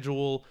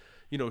schedule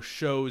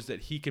shows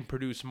that he can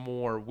produce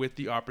more with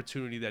the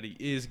opportunity that he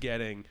is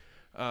getting.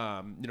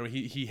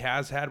 He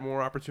has had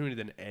more opportunity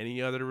than any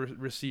other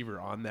receiver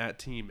on that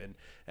team. And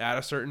at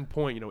a certain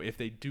point, if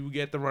they do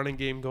get the running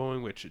game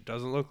going, which it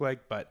doesn't look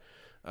like, but,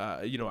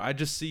 I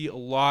just see a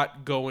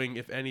lot going,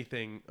 if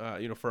anything,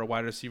 for a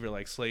wide receiver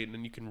like Slayton,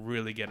 and you can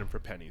really get him for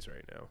pennies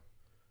right now.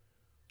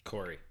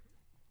 Corey.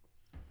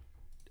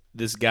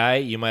 This guy,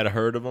 you might have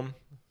heard of him,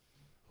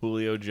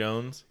 Julio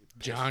Jones.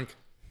 Junk.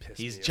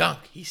 He's junk.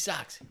 He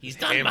sucks. He's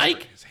done,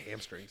 Mike. His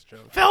hamstrings, Joe.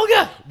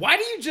 Felga. Why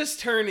do you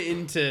just turn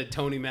into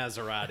Tony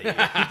Maserati?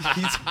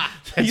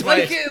 He's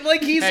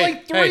he's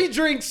Hey, 3 hey.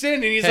 drinks in,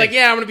 and he's Hey. like,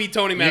 "Yeah, I'm gonna be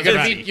Tony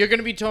Maserati." You're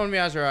gonna be Tony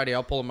Maserati.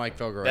 I'll pull a Mike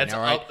Felger right That's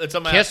now. All right? it's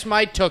on my Kiss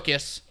my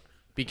tuchus,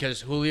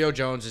 because Julio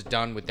Jones is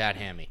done with that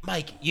hammy.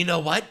 Mike, you know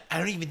what? I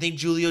don't even think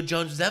Julio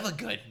Jones was ever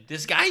good.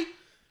 This guy?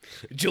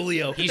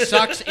 Julio. He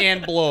sucks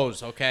and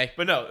blows. Okay.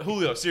 But no,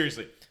 Julio,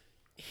 seriously.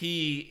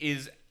 He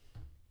is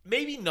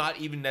maybe not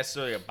even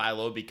necessarily a buy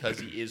low because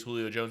he is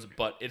Julio Jones,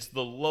 but it's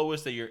the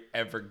lowest that you're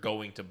ever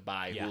going to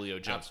buy Julio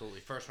Jones.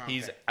 absolutely. First round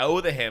He's pick. out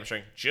with a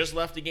hamstring, just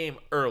left the game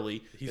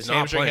early. He's This not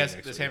hamstring playing has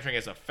next this week. hamstring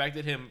has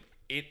affected him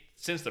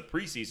since the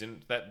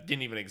preseason. That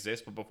didn't even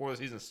exist, but before the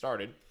season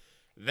started.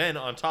 Then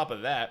on top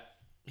of that,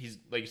 he's,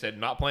 like you said,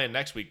 not playing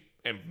next week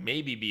and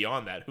maybe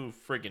beyond that. Who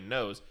friggin'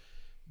 knows?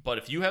 But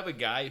if you have a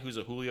guy who's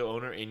a Julio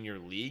owner in your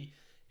league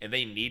and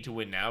they need to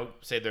win now,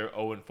 say they're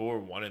 0-4,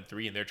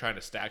 1-3, and they're trying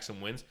to stack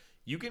some wins,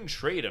 you can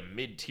trade a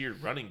mid-tier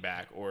running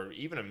back or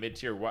even a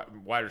mid-tier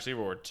wide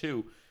receiver or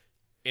two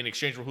in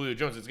exchange for Julio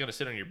Jones. It's going to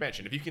sit on your bench.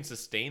 And if you can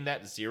sustain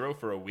that 0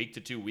 for a week to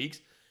 2 weeks,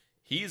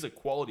 he's a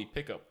quality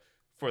pickup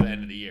for the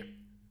end of the year.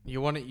 You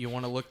want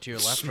to look to your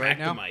left Smack right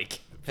now? the mic.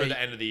 For the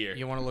end of the year.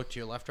 You want to look to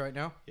your left right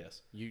now?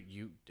 Yes.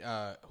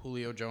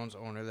 Julio Jones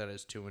owner that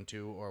is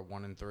 2-2 or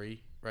 1-3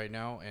 right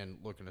now and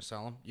looking to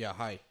sell him. Yeah,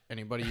 hi.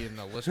 Anybody in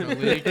the listener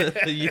league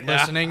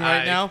listening right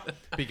hi. now?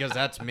 Because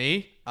that's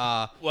me.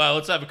 Well,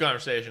 let's have a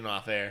conversation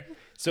off air.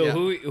 So Yeah.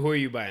 who are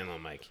you buying low,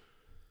 Mike?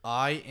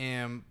 I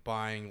am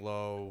buying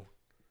low.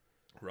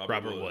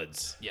 Robert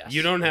Woods. Yes.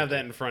 You don't have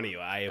that in front of you.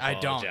 I I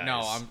apologize. don't.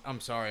 No,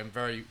 I'm sorry. I'm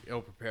very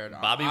ill prepared.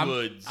 Bobby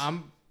Woods.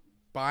 I'm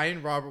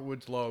buying Robert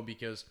Woods low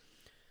because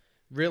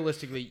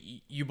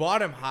realistically, you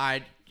bought him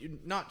high,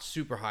 not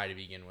super high to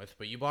begin with,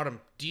 but you bought him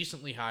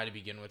decently high to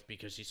begin with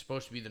because he's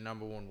supposed to be the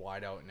number one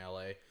wideout in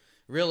LA.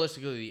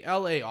 Realistically, the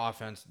LA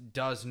offense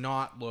does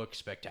not look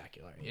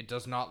spectacular. It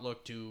does not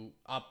look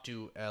up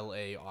to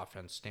LA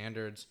offense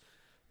standards,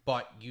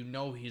 but you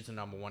know he's the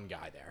number one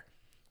guy there.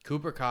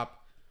 Cooper Kupp,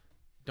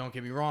 don't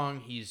get me wrong,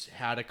 he's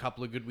had a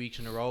couple of good weeks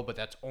in a row, but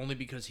that's only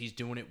because he's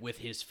doing it with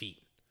his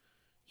feet.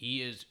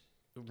 He is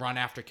run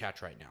after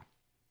catch right now.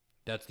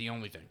 That's the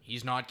only thing.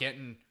 He's not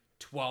getting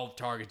 12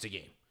 targets a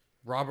game.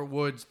 Robert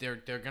Woods, they're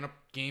gonna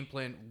game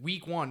plan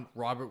week 1.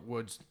 Robert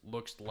Woods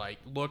looked like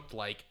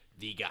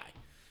the guy.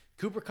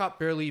 Cooper Kupp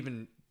barely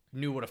even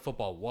knew what a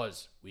football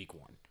was week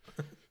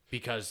 1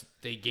 because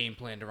they game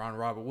planned around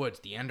Robert Woods.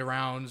 The end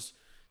arounds,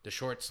 the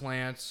short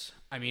slants.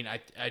 I mean,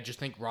 I just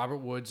think Robert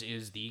Woods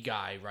is the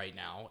guy right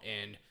now.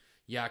 And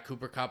yeah,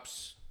 Cooper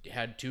Kupp's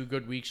had 2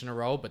 good weeks in a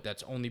row, but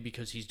that's only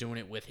because he's doing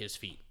it with his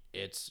feet.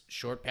 It's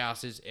short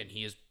passes, and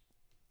he is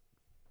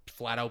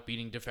flat out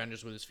beating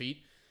defenders with his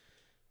feet.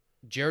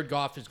 Jared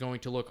Goff is going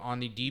to look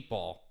on the deep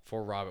ball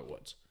for Robert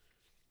Woods.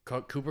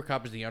 Cooper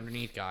Kupp is the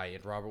underneath guy,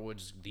 and Robert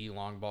Woods is the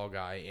long ball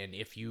guy. And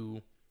if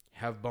you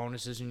have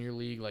bonuses in your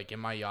league, like in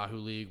my Yahoo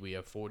league, we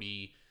have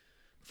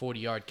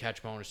 40-yard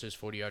catch bonuses,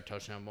 40-yard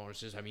touchdown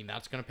bonuses. I mean,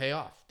 that's going to pay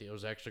off.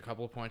 Those extra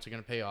couple of points are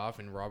going to pay off,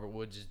 and Robert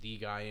Woods is the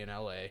guy in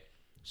LA.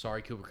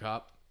 Sorry, Cooper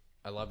Kupp.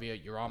 I love you.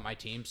 You're on my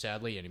team.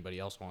 Sadly, anybody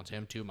else wants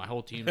him too. My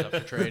whole team's up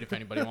for trade if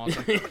anybody wants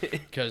him.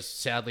 Because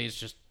sadly, it's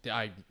just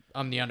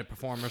I'm the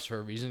underperformers for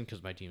a reason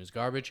because my team is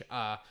garbage.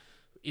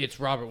 It's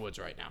Robert Woods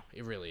right now.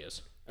 It really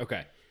is.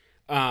 Okay.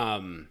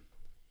 All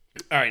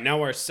right.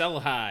 Now our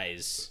sell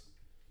highs.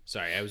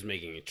 Sorry, I was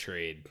making a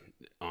trade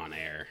on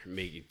air,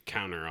 making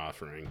counter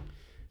offering.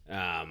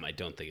 I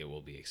don't think it will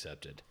be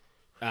accepted.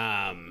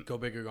 Go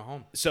big or go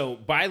home. So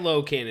buy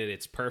low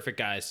candidates, perfect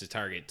guys to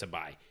target to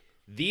buy.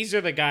 These are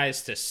the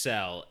guys to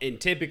sell,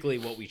 and typically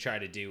what we try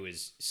to do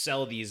is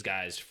sell these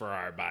guys for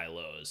our buy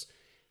lows.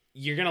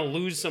 You're going to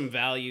lose some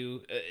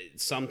value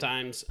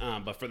sometimes,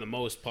 but for the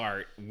most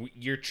part,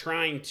 you're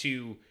trying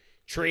to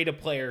trade a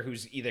player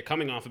who's either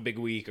coming off a big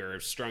week or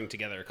strung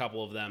together a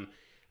couple of them.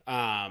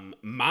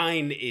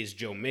 Mine is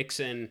Joe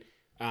Mixon.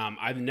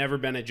 I've never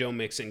been a Joe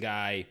Mixon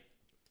guy.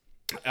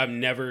 I've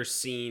never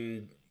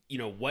seen,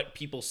 what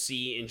people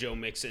see in Joe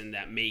Mixon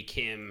that make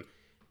him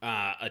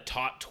a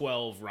top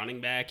 12 running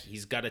back.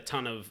 He's got a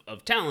ton of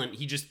talent.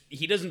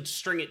 He doesn't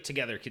string it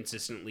together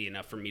consistently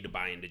enough for me to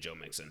buy into Joe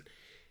Mixon.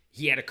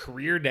 He had a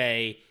career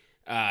day.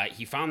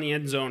 He found the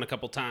end zone a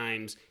couple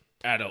times.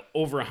 At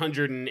over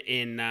 100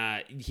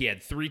 he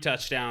had 3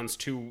 touchdowns,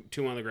 two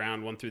on the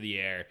ground, 1 through the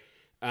air.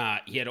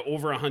 He had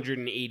over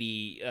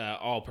 180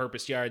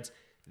 all-purpose yards.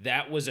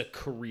 That was a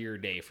career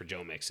day for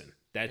Joe Mixon.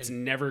 That's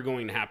never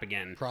going to happen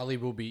again. Probably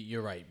will be.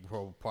 You're right.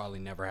 Will probably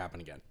never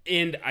happen again.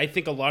 And I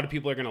think a lot of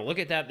people are going to look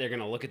at that. They're going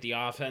to look at the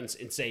offense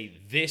and say,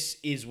 this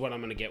is what I'm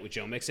going to get with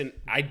Joe Mixon.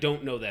 I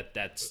don't know that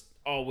that's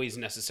always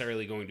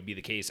necessarily going to be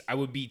the case. I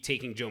would be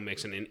taking Joe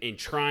Mixon and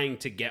trying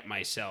to get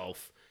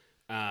myself,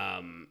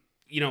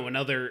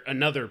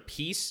 another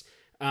piece.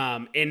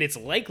 And it's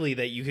likely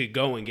that you could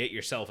go and get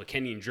yourself a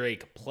Kenyon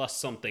Drake plus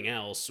something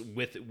else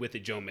with a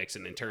Joe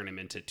Mixon and turn him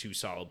into 2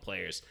 solid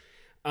players.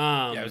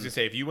 I was going to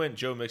say, if you went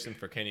Joe Mixon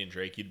for Kenyon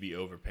Drake, you'd be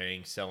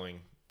overpaying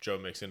selling Joe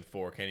Mixon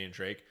for Kenyon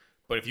Drake.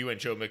 But if you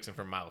went Joe Mixon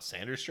for Miles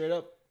Sanders straight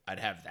up, I'd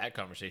have that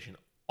conversation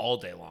all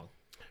day long.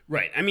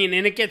 Right. I mean,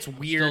 and it gets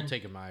weird. Still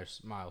taking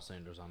Miles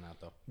Sanders on that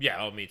though.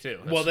 Yeah, me too.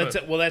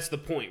 That's the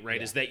point, right?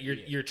 Yeah. Is that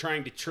you're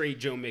trying to trade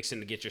Joe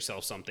Mixon to get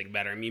yourself something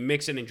better. I mean,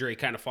 Mixon and Drake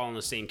kind of fall in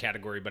the same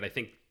category, but I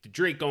think the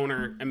Drake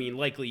owner,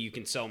 likely you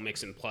can sell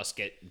Mixon plus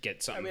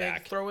get something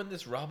back. Throw in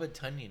this Robert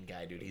Tonyan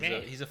guy, dude.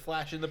 He's a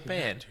flash in the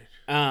pan.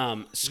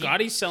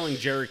 Scotty's selling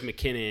Jerick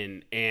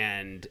McKinnon,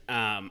 and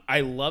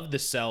I love the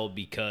sell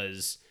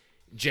because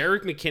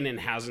Jerick McKinnon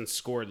hasn't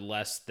scored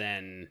less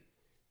than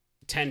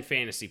 10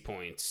 fantasy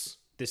points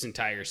this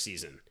entire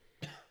season.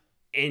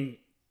 And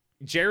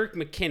Jerick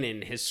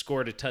McKinnon has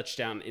scored a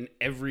touchdown in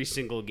every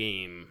single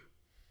game.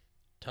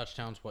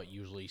 Touchdowns,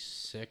 usually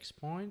 6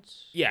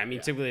 points? Yeah,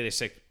 typically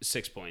they're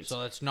 6 points.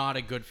 So that's not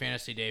a good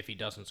fantasy day if he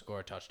doesn't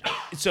score a touchdown.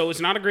 So it's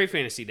not a great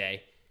fantasy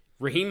day.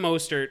 Raheem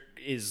Mostert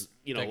is,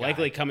 The guy.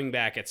 likely coming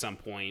back at some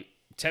point.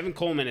 Tevin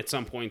Coleman at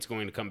some point is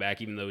going to come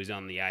back, even though he's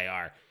on the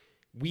IR.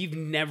 We've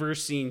never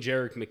seen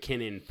Jerick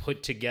McKinnon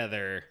put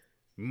together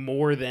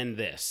more than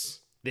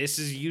this. This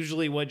is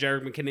usually what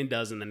Jerick McKinnon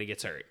does, and then he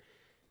gets hurt.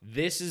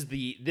 This is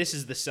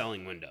the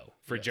selling window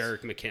for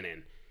Jerick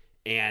McKinnon,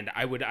 and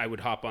I would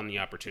hop on the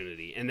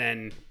opportunity. And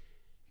then,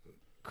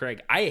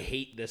 Craig, I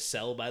hate this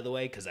sell, by the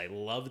way, because I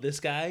love this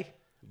guy.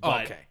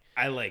 But Okay.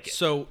 I like it.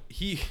 So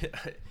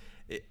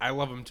I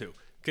love him too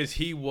because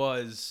he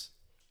was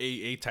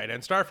a tight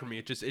end star for me.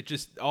 It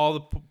just all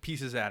the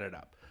pieces added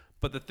up.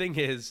 But the thing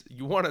is,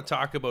 you want to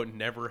talk about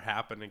never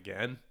happen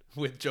again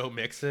with Joe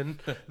Mixon.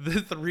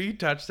 The 3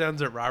 touchdowns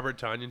that Robert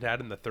Tonyan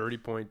had in the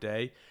 30-point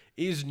day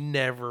is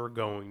never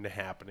going to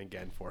happen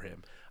again for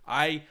him.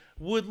 I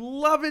would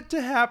love it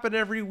to happen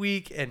every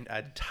week, and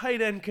a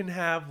tight end can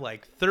have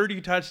like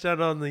 30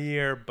 touchdowns on the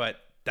year, but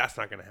that's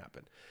not going to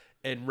happen.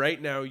 And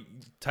right now,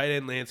 tight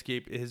end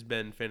landscape has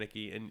been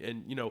finicky.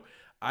 And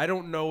I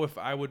don't know if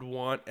I would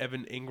want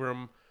Evan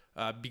Ingram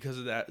because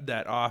of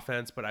that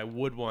offense, but I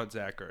would want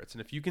Zach Ertz.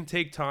 And if you can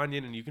take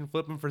Tonyan and you can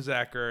flip him for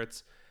Zach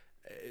Ertz,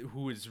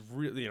 who is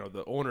really,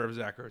 the owner of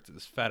Zach Ertz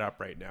is fed up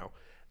right now,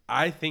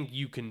 I think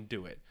you can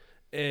do it.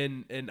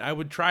 And I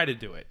would try to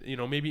do it.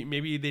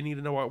 Maybe they need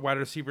to know wide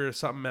receiver or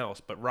something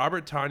else. But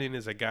Robert Tonyan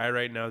is a guy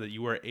right now that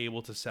you are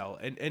able to sell.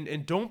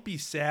 And don't be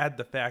sad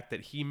the fact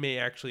that he may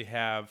actually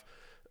have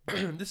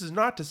this is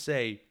not to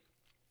say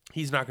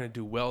he's not going to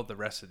do well the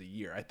rest of the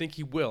year. I think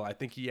he will. I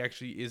think he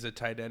actually is a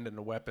tight end and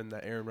a weapon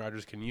that Aaron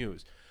Rodgers can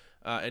use.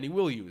 And he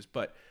will use.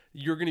 But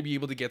you're going to be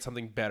able to get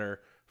something better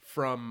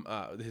from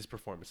his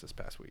performance this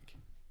past week.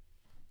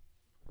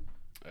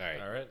 All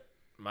right.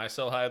 My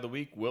sell high of the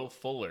week, Will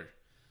Fuller.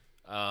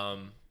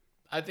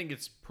 I think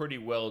it's pretty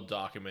well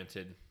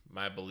documented,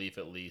 my belief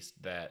at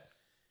least, that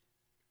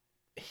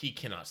he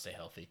cannot stay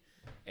healthy.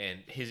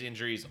 And his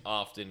injuries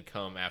often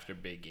come after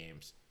big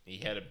games. He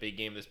had a big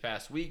game this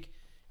past week,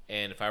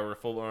 and if I were a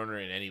Fuller owner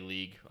in any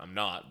league, I'm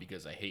not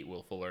because I hate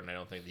Will Fuller and I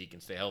don't think that he can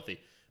stay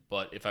healthy.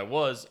 But if I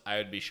was, I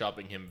would be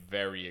shopping him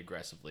very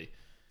aggressively.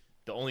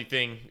 The only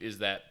thing is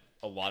that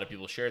a lot of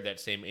people share that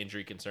same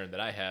injury concern that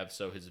I have,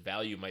 so his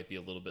value might be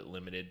a little bit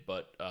limited.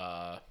 But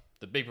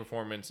the big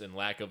performance and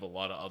lack of a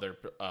lot of other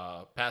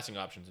passing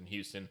options in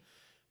Houston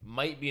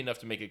might be enough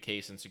to make a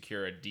case and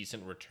secure a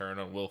decent return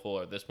on Will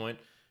Fuller at this point.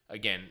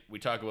 Again, we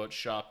talk about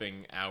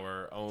shopping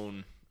our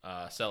own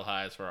sell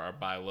highs for our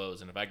buy lows,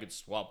 and if I could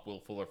swap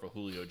Will Fuller for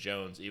Julio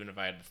Jones, even if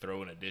I had to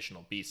throw an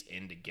additional piece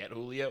in to get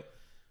Julio,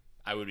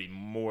 I would be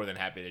more than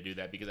happy to do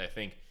that because I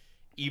think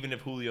even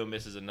if Julio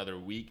misses another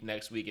week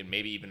next week and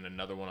maybe even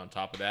another one on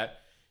top of that,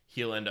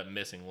 he'll end up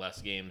missing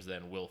less games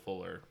than Will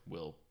Fuller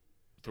will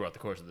throughout the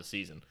course of the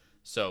season.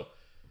 So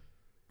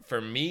for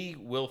me,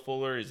 Will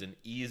Fuller is an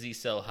easy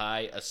sell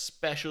high,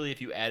 especially if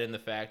you add in the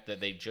fact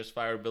that they just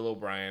fired Bill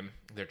O'Brien.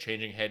 They're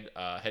changing head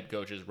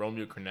coaches.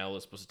 Romeo Crennel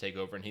is supposed to take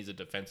over, and he's a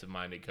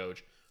defensive-minded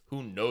coach.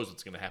 Who knows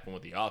what's going to happen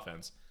with the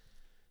offense?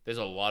 There's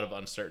a lot of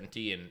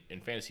uncertainty, and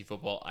in fantasy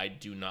football, I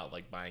do not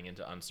like buying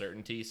into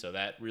uncertainty, so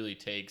that really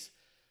takes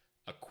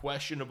a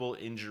questionable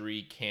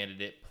injury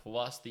candidate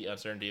plus the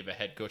uncertainty of a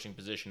head coaching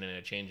position and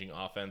a changing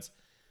offense.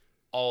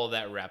 All of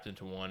that wrapped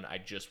into one. I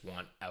just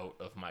want out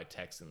of my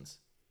Texans.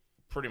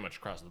 Pretty much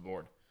across the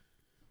board.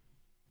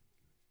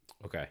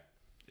 Okay.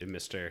 And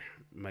Mr.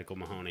 Michael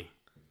Mahoney,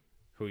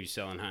 who are you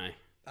selling high?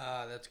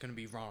 That's going to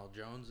be Ronald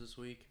Jones this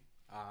week.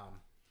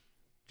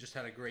 Just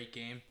had a great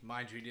game.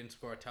 Mind you, he didn't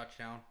score a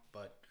touchdown,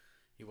 but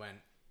he went,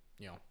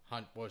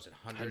 what was it,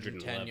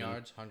 110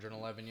 yards,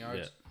 111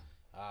 yards.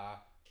 Yeah.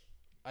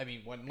 I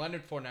mean, when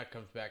Leonard Fournette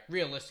comes back,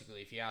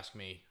 realistically, if you ask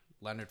me,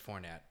 Leonard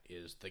Fournette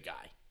is the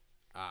guy.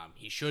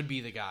 He should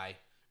be the guy.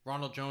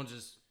 Ronald Jones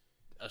is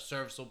a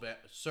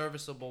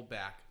serviceable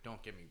back.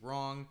 Don't get me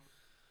wrong,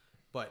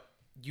 but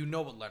you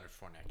know what Leonard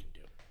Fournette can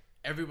do.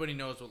 Everybody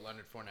knows what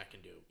Leonard Fournette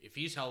can do. If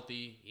he's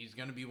healthy, he's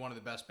going to be one of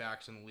the best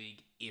backs in the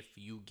league if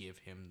you give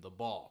him the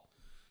ball.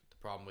 The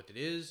problem with it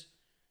is,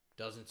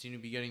 doesn't seem to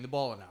be getting the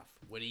ball enough.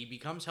 When he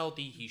becomes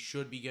healthy, he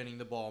should be getting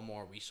the ball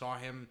more. We saw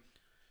him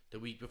the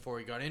week before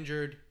he got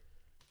injured.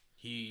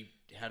 He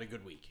had a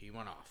good week. He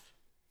went off.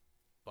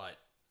 But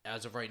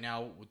as of right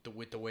now,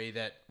 with the way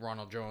that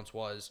Ronald Jones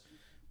was,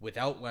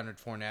 without Leonard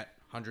Fournette,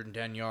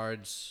 110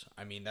 yards,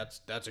 I mean,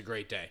 that's a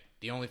great day.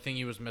 The only thing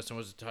he was missing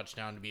was a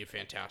touchdown to be a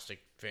fantastic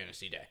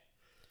fantasy day.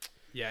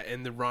 Yeah,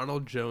 and the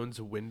Ronald Jones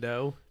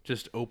window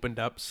just opened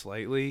up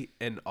slightly,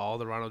 and all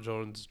the Ronald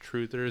Jones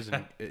truthers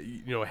and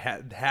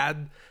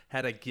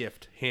had a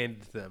gift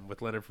handed to them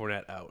with Leonard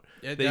Fournette out.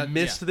 They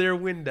missed their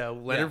window.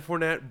 Leonard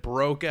Fournette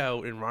broke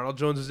out, and Ronald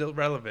Jones is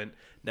irrelevant.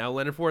 Now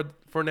Leonard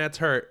Fournette's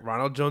hurt.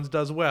 Ronald Jones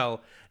does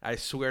well. I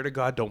swear to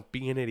God, don't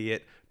be an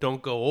idiot.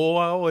 Don't go,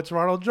 oh, it's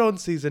Ronald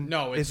Jones season.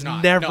 No, it's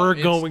not. Never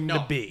going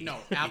to be. No,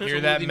 absolutely You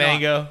hear that, not.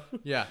 Mango?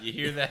 Yeah. You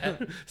hear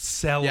that?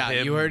 Sell him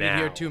Yeah, you heard now. it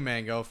here too,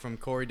 Mango, from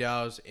Corey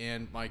Dowes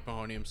and Mike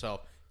Mahoney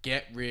himself.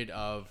 Get rid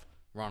of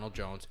Ronald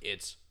Jones.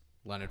 It's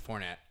Leonard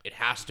Fournette. It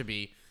has to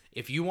be.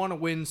 If you want to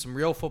win some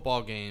real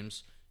football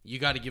games, You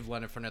got to give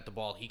Leonard Fournette the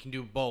ball. He can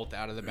do both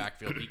out of the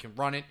backfield. He can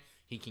run it.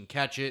 He can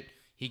catch it.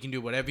 He can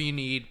do whatever you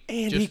need.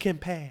 And he can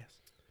pass.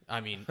 I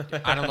mean,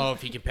 I don't know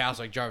if he can pass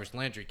like Jarvis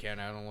Landry can.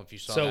 I don't know if you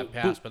saw So, that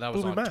pass, but that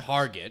was Booby on Miles.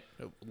 target.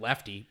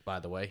 Lefty, by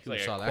the way. Who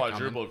Like saw a that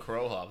quadruple coming?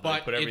 crow hop. But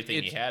They put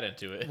everything he it's- had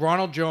into it.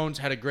 Ronald Jones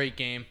had a great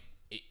game.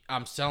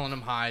 I'm selling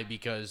him high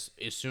because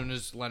as soon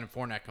as Leonard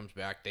Fournette comes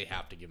back, they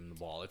have to give him the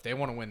ball. If they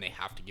want to win, they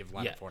have to give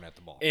Leonard Fournette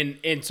the ball.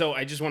 And so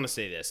I just want to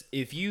say this.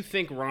 If you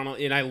think Ronald,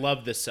 and I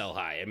love this sell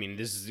high. I mean,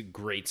 this is a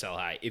great sell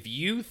high. If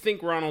you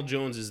think Ronald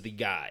Jones is the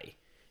guy,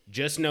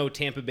 just know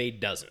Tampa Bay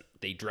doesn't.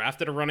 They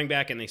drafted a running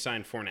back and they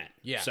signed Fournette.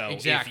 Yeah, so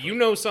exactly. if you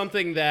know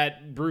something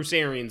that Bruce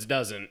Arians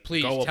doesn't,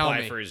 Please go tell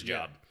apply me. for his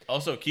job.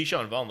 Also,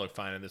 Keyshawn Vaughn looked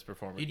fine in this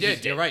performance. He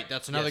did. You're right.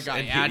 That's another Yes, guy.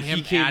 and Add he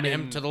him. came Add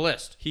him in- to the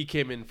list. He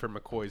came in for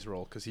McCoy's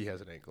role because he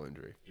has an ankle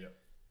injury.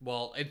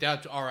 Well,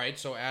 that's all right.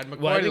 So add McCoy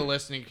Well, I to the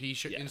think-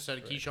 list instead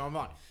of Keyshawn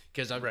Vaughn.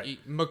 Because Right.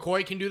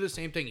 McCoy can do the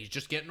same thing. He's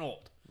just getting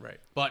old. Right.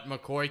 But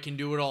McCoy can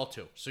do it all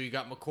too. So you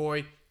got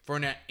McCoy,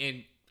 Fournette,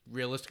 and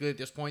realistically at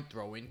this point,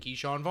 throw in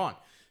Keyshawn Vaughn.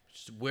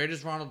 Where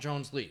does Ronald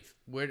Jones leave?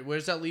 Where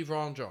does that leave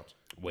Ronald Jones?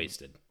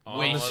 Wasted.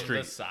 On the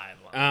street.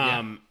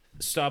 sideline.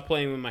 Stop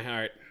playing with my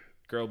heart.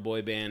 Girl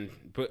boy band.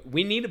 But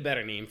we need a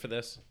better name for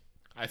this.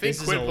 I think This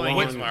is quit a playing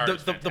long- against my heart The,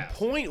 is the fantastic.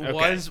 point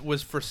Okay.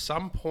 was for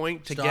some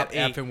point to Stop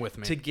get effing with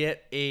me. to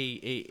get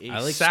a I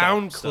like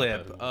sound stop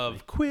clip effing with of me.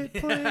 quit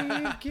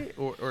playing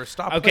or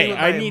stop Okay, playing with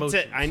my I need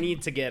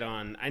emotions. to get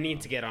on. I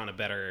need to get on a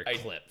better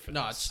clip for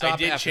No, this. stop I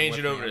did effing change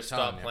with it me, over I'm to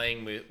telling stop you.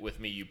 playing with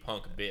me, you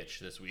punk bitch,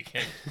 this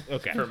weekend.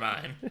 Okay. For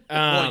mine.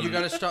 Well, you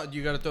gotta stop.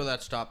 You gotta throw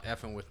that "stop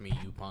effing with me,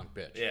 you punk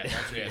bitch." Yeah, that's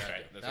what, yeah, you that's gotta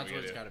right. do. That's That's what what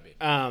we it's gotta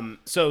gotta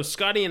be. So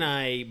Scotty and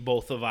I,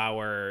 both of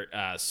our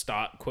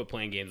quit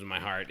playing games with my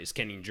heart is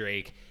Kenyon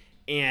Drake,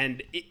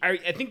 and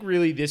I think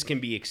really this can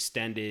be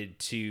extended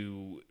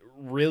to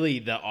really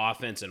the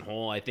offense in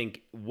whole. I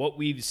think what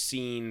we've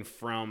seen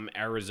from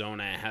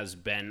Arizona has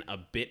been a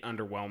bit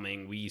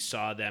underwhelming. We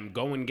saw them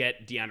go and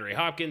get DeAndre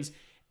Hopkins,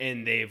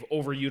 and they've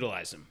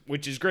overutilized him,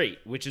 which is great,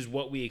 which is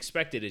what we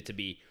expected it to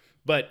be,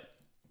 but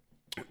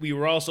we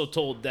were also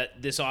told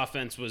that this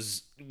offense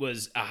was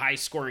a high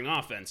scoring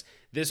offense.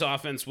 This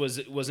offense was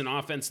an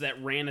offense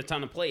that ran a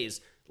ton of plays.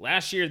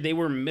 Last year they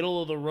were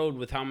middle of the road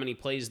with how many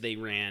plays they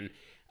ran.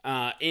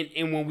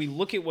 And when we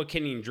look at what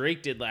Kenyon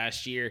Drake did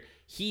last year,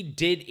 he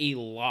did a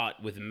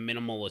lot with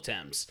minimal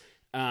attempts.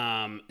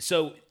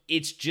 So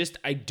it's just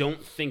I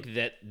don't think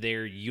that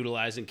they're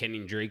utilizing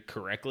Kenyon Drake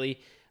correctly.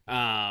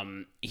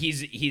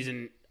 He's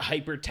an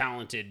hyper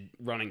talented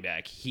running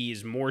back. He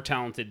is more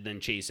talented than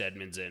Chase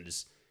Edmonds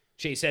is.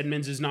 Chase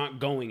Edmonds is not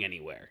going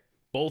anywhere.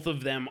 Both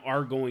of them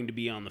are going to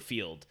be on the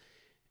field.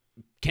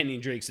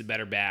 Kenyon Drake's the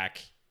better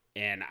back,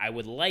 and I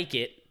would like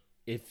it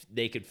if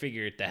they could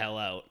figure it the hell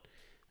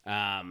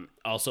out.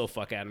 Also,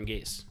 fuck Adam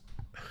Gase.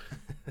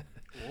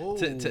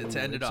 To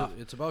end it off.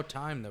 It's about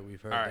time that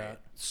we've heard All right.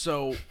 that.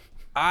 So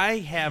I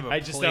have a I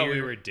just player, thought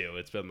we were due.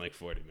 It's been like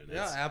 40 minutes.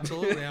 Yeah,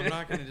 absolutely. I'm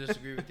not going to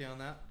disagree with you on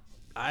that.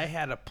 I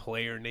had a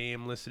player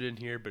name listed in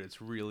here, but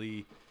it's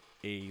really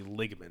a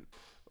ligament,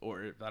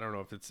 or I don't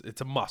know if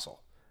it's a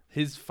muscle.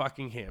 His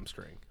fucking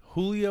hamstring.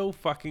 Julio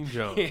fucking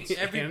Jones.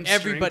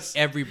 Hamstrings.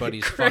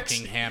 Everybody's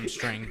fucking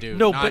hamstring, dude.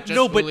 No, not but just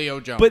no, but Julio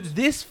Jones. but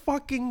this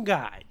fucking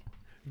guy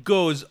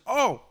goes,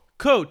 "Oh,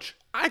 coach,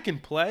 I can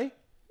play,"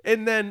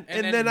 and then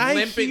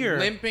I hear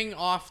limping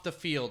off the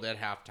field at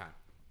halftime.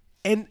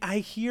 And I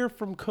hear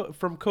from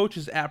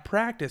coaches at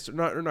practice,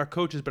 or not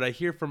coaches, but I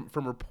hear from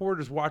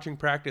reporters watching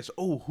practice.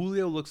 Oh,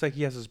 Julio looks like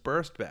he has his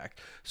burst back.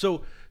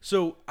 So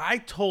I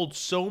told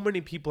so many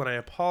people, and I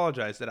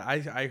apologize that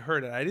I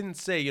heard it. I didn't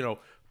say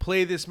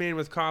play this man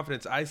with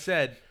confidence. I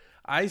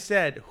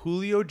said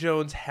Julio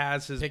Jones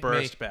has his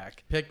burst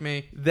back. Pick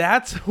me.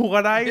 That's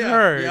what I Yeah,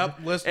 heard. yep,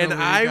 listener and league,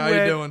 I how you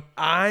went, doing?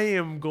 I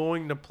am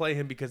going to play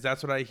him because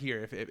that's what I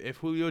hear. If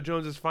Julio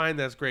Jones is fine,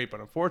 that's great. But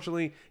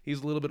unfortunately,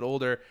 he's a little bit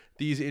older.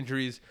 These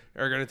injuries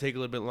are going to take a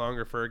little bit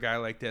longer for a guy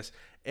like this.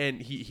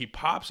 And he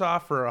pops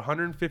off for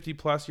 150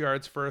 plus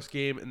yards first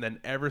game, and then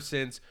ever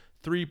since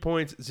 3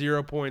 points,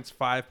 0 points,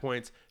 5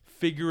 points.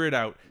 Figure it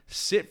out.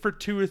 Sit for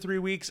 2 or 3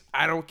 weeks.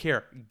 I don't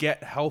care.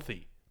 Get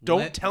healthy.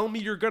 Don't tell me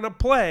you're going to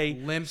play.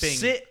 Limping.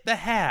 Sit the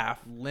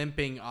half.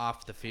 Limping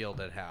off the field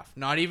at half.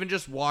 Not even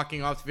just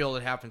walking off the field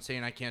at half and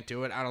saying, I can't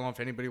do it. I don't know if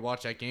anybody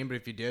watched that game, but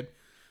if you did,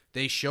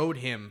 they showed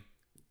him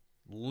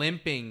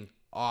limping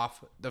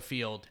off the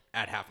field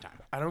at halftime.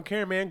 I don't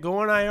care, man. Go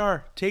on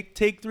IR.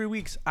 Take 3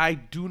 weeks. I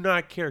do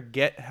not care.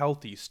 Get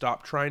healthy.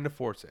 Stop trying to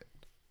force it.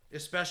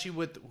 Especially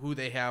with who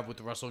they have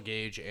with Russell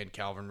Gage and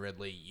Calvin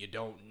Ridley. You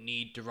don't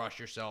need to rush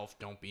yourself.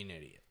 Don't be an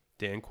idiot.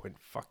 Dan Quinn,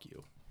 fuck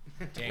you.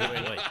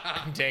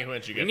 Dang,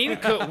 Lynch, you We get need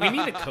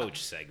a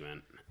coach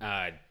segment.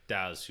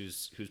 Daz,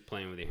 who's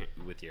playing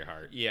with your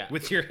heart? Yeah.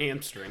 with your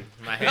hamstring.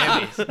 my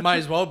hammies. Might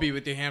as well be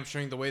with your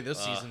hamstring the way this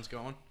season's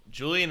going.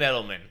 Julian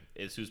Edelman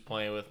is who's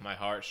playing with my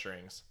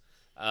heartstrings.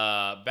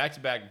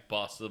 Back-to-back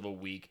busts of a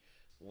week.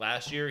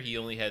 Last year, he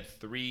only had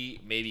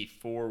 3, maybe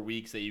 4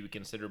 weeks that you would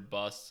consider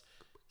busts.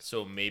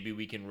 So maybe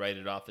we can write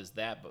it off as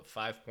that, but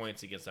 5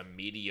 points against a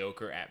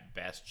mediocre at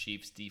best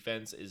Chiefs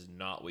defense is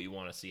not what you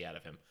want to see out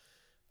of him,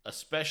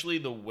 especially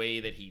the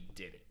way that he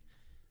did it.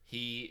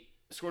 He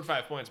scored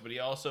 5 points, but he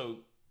also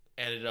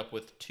ended up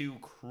with 2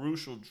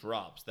 crucial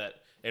drops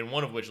and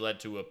one of which led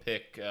to a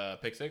pick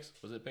six.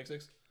 Was it pick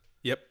six?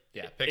 Yep.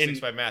 Yeah, pick six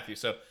by Matthew.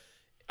 So,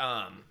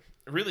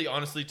 really,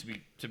 honestly,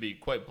 to be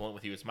quite blunt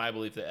with you, it's my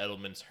belief that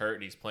Edelman's hurt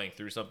and he's playing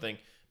through something.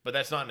 But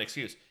that's not an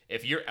excuse.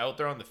 If you're out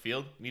there on the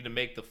field, you need to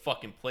make the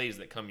fucking plays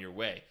that come your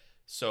way.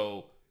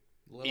 So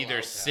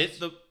either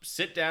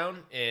sit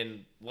down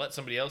and let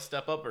somebody else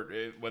step up,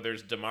 or whether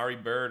it's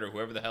Damari Bird or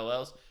whoever the hell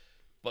else,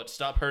 but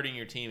stop hurting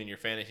your team and your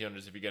fantasy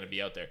owners if you're going to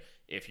be out there.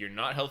 If you're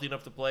not healthy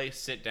enough to play,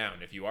 sit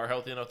down. If you are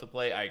healthy enough to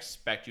play, I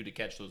expect you to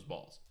catch those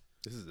balls.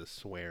 This is the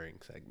swearing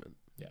segment.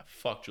 Yeah,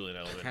 fuck Julian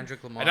Edelman.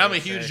 Kendrick Lamar. And I'm a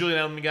would huge say. Julian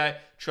Edelman guy.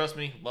 Trust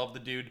me, love the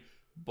dude.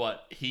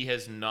 But he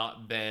has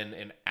not been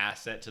an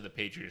asset to the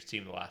Patriots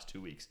team the last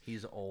 2 weeks.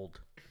 He's old.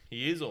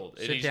 He is old.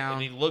 Sit down.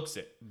 And he looks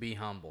it. Be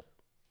humble.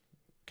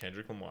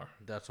 Kendrick Lamar.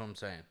 That's what I'm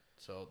saying.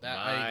 So that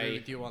I agree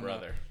with you on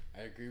brother.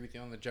 I agree with you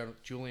on the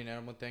Julian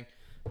Edelman thing.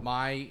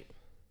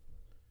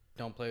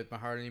 Don't play with my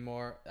heart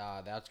anymore.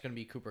 That's gonna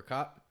be Cooper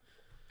Kupp.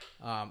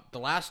 The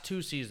last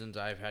 2 seasons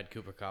I've had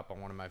Cooper Kupp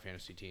on one of my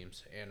fantasy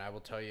teams, and I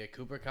will tell you,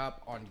 Cooper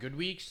Kupp on good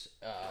weeks,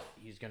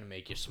 he's gonna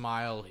make you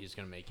smile. He's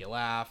gonna make you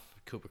laugh.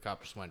 Cooper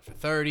Kupp just went for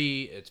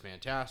 30. It's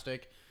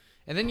fantastic.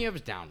 And then you have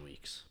his down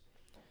weeks.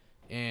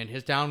 And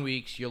his down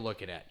weeks, you're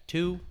looking at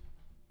 2,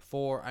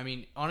 4. I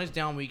mean, on his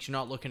down weeks, you're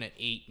not looking at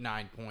 8,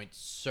 9 points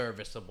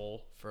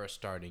serviceable for a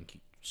starting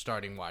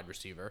wide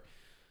receiver.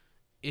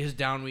 His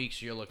down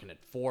weeks, you're looking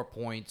at 4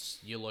 points.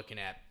 You're looking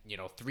at,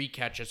 3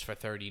 catches for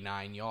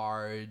 39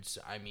 yards.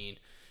 I mean,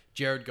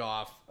 Jared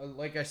Goff,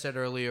 like I said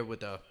earlier with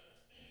the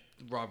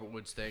Robert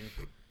Woods thing.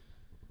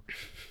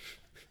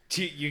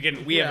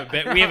 We have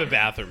a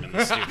bathroom in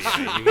the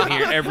studio. You can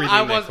hear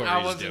everything that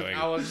Corey's doing.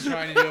 I was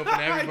trying to do it, but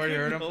everybody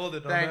heard him. hold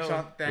it on Thanks that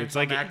on, thanks It's on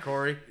like that,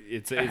 Corey.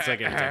 It's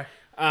like a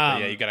Yeah,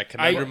 you got a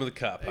conundrum with a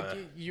cup, huh?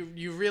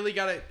 You really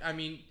got to, I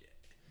mean,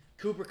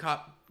 Cooper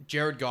Kupp,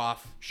 Jared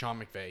Goff, Sean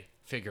McVay,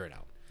 figure it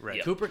out. Right.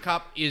 Yep. Cooper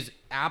Kupp is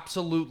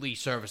absolutely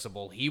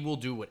serviceable. He will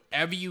do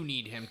whatever you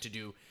need him to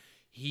do.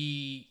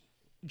 He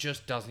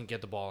just doesn't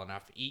get the ball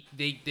enough.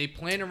 They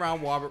plan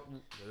around Wobber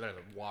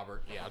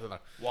Wobble-woods.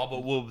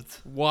 Woods.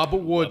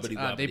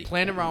 Wobbity-wobbity. They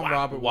plan around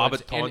Robert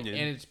Woods, and Wobbit-Tonyan.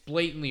 it's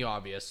blatantly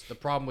obvious. The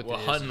problem with We're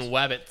it hunting is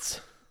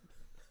wabbits.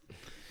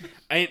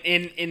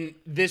 And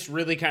this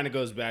really kind of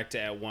goes back to,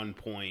 at one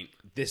point,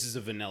 this is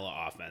a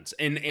vanilla offense,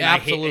 and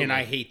Absolutely.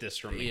 I hate this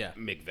from Yeah.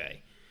 McVay.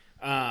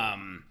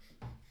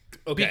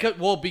 Okay.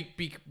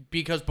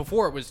 because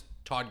before it was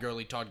Todd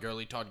Gurley.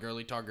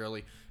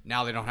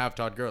 Now they don't have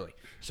Todd Gurley,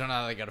 so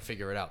now they got to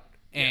figure it out.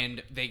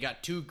 And they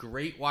got 2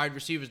 great wide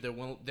receivers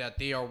that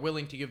they are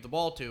willing to give the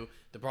ball to.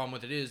 The problem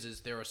with it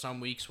is there are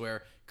some weeks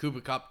where Cooper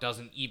Kupp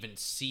doesn't even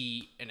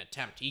see an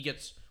attempt. He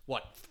gets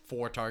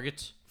 4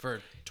 targets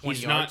for 20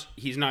 yards.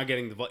 He's not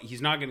getting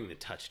the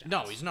touchdowns.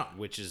 No, he's not.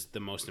 Which is the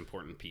most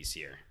important piece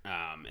here,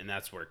 and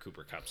that's where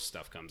Cooper Kupp's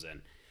stuff comes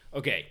in.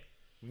 Okay,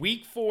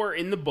 week 4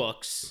 in the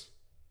books.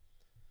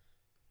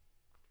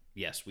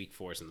 Yes, week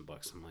 4 is in the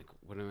books. I'm like,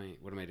 what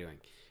am I doing?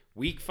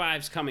 Week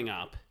 5's coming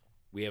up.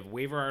 We have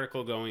waiver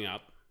article going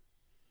up.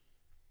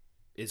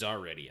 Is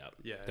already up.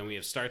 Yeah. Then we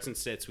have starts and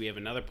sits. We have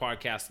another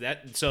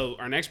podcast so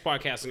our next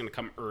podcast is going to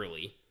come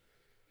early.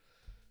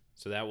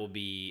 So that will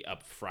be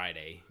up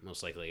Friday,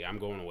 most likely. I'm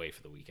going away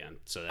for the weekend,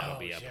 so that'll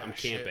be up. yeah, I'm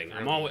shit, camping. really.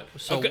 I'm always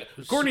So-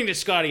 according to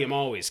Scotty, I'm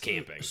always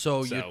camping.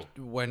 So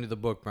when do the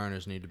book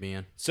burners need to be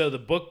in? So the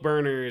book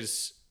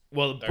burners,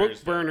 book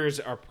Thursday. burners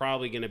are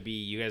probably going to be.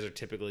 You guys are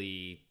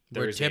typically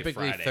We're Thursday,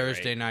 typically Friday,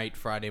 Thursday right? night,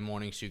 Friday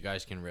morning, so you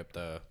guys can rip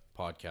the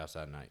podcast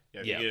that night.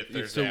 Yeah, Yeah. you get it So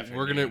Thursday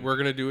we're afternoon.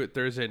 gonna do it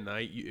Thursday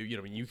night.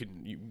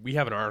 We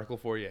have an article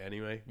for you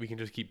anyway. We can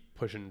just keep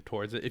pushing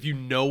towards it. If you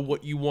know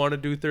what you want to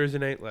do Thursday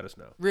night, let us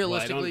know. Well, I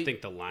Realistically, don't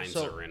think the lines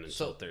so- are in until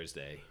so-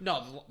 Thursday.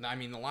 No, I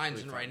mean the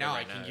lines in right now.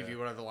 I can give you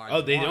whatever lines.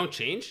 Oh, they you want. don't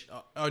change?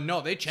 Oh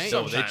no, they change.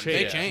 Sometimes,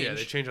 they yeah. change. Yeah,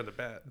 they change on the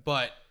bat.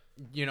 But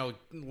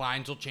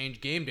lines will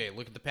change game day.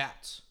 Look at the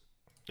Pats.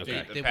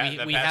 Okay. They-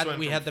 The we Pats had went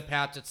we from- had the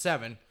Pats at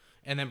 7,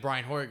 and then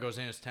Brian Hoyer goes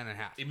in as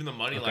 10.5. Even the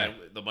money line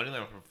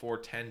went from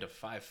 410 to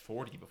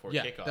 540 before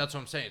Yeah, kickoff. that's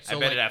what I'm saying. I So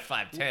bet it like, at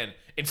 510.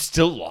 It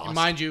still lost.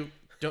 mind you,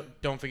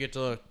 don't forget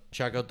to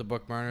check out the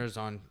book burners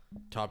on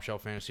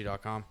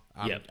TopShelfFantasy.com.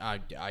 Yep.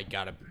 I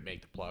gotta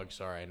make the plug.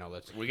 Sorry, I know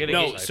that's We gotta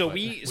No, get, so but-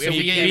 we we have so to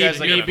we get you guys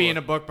like me an- being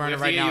a book we burner have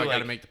to right get now, you, I gotta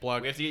like- make the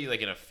plug. We have to get you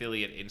like an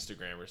affiliate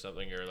Instagram or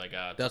something, or like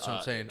a. That's what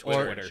I'm saying.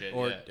 Twitter Or and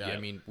shit, yeah. I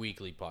mean,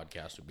 weekly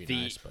podcast would be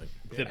the nice, but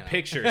the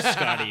pictures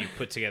Scotty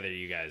put together,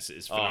 you guys,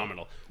 is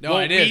phenomenal. No,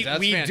 it is.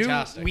 That's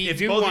fantastic. We It's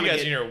do both of want you to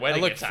guys in get. your I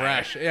wedding look attire.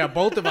 fresh. Yeah,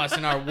 both of us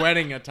in our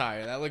wedding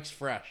attire. That looks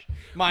fresh.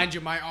 Mind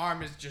you, my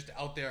arm is just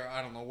out there.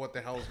 I don't know what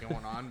the hell is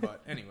going on,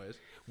 but anyways.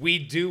 We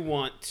do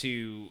want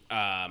to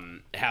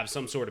have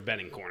some sort of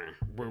betting corner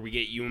where we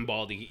get you and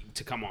Baldy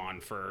to come on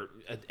for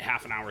a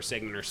half an hour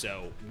segment or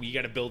so. We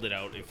got to build it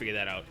out and figure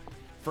that out.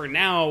 For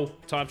now,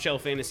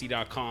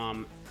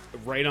 TopShelfFantasy.com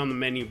right on the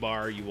menu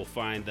bar, you will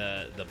find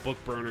the Book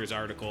Burners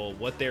article,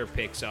 what their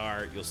picks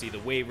are. You'll see the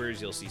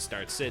waivers, you'll see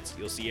start sits,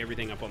 you'll see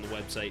everything up on the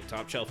website,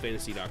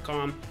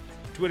 topshelffantasy.com.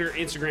 Twitter,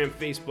 Instagram,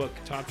 Facebook,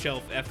 Top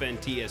Shelf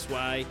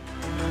FNTSY.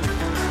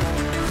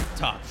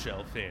 Top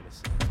Shelf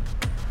Fantasy.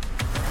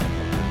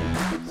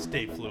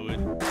 Stay fluid.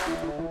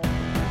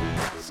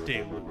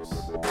 Stay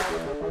loose.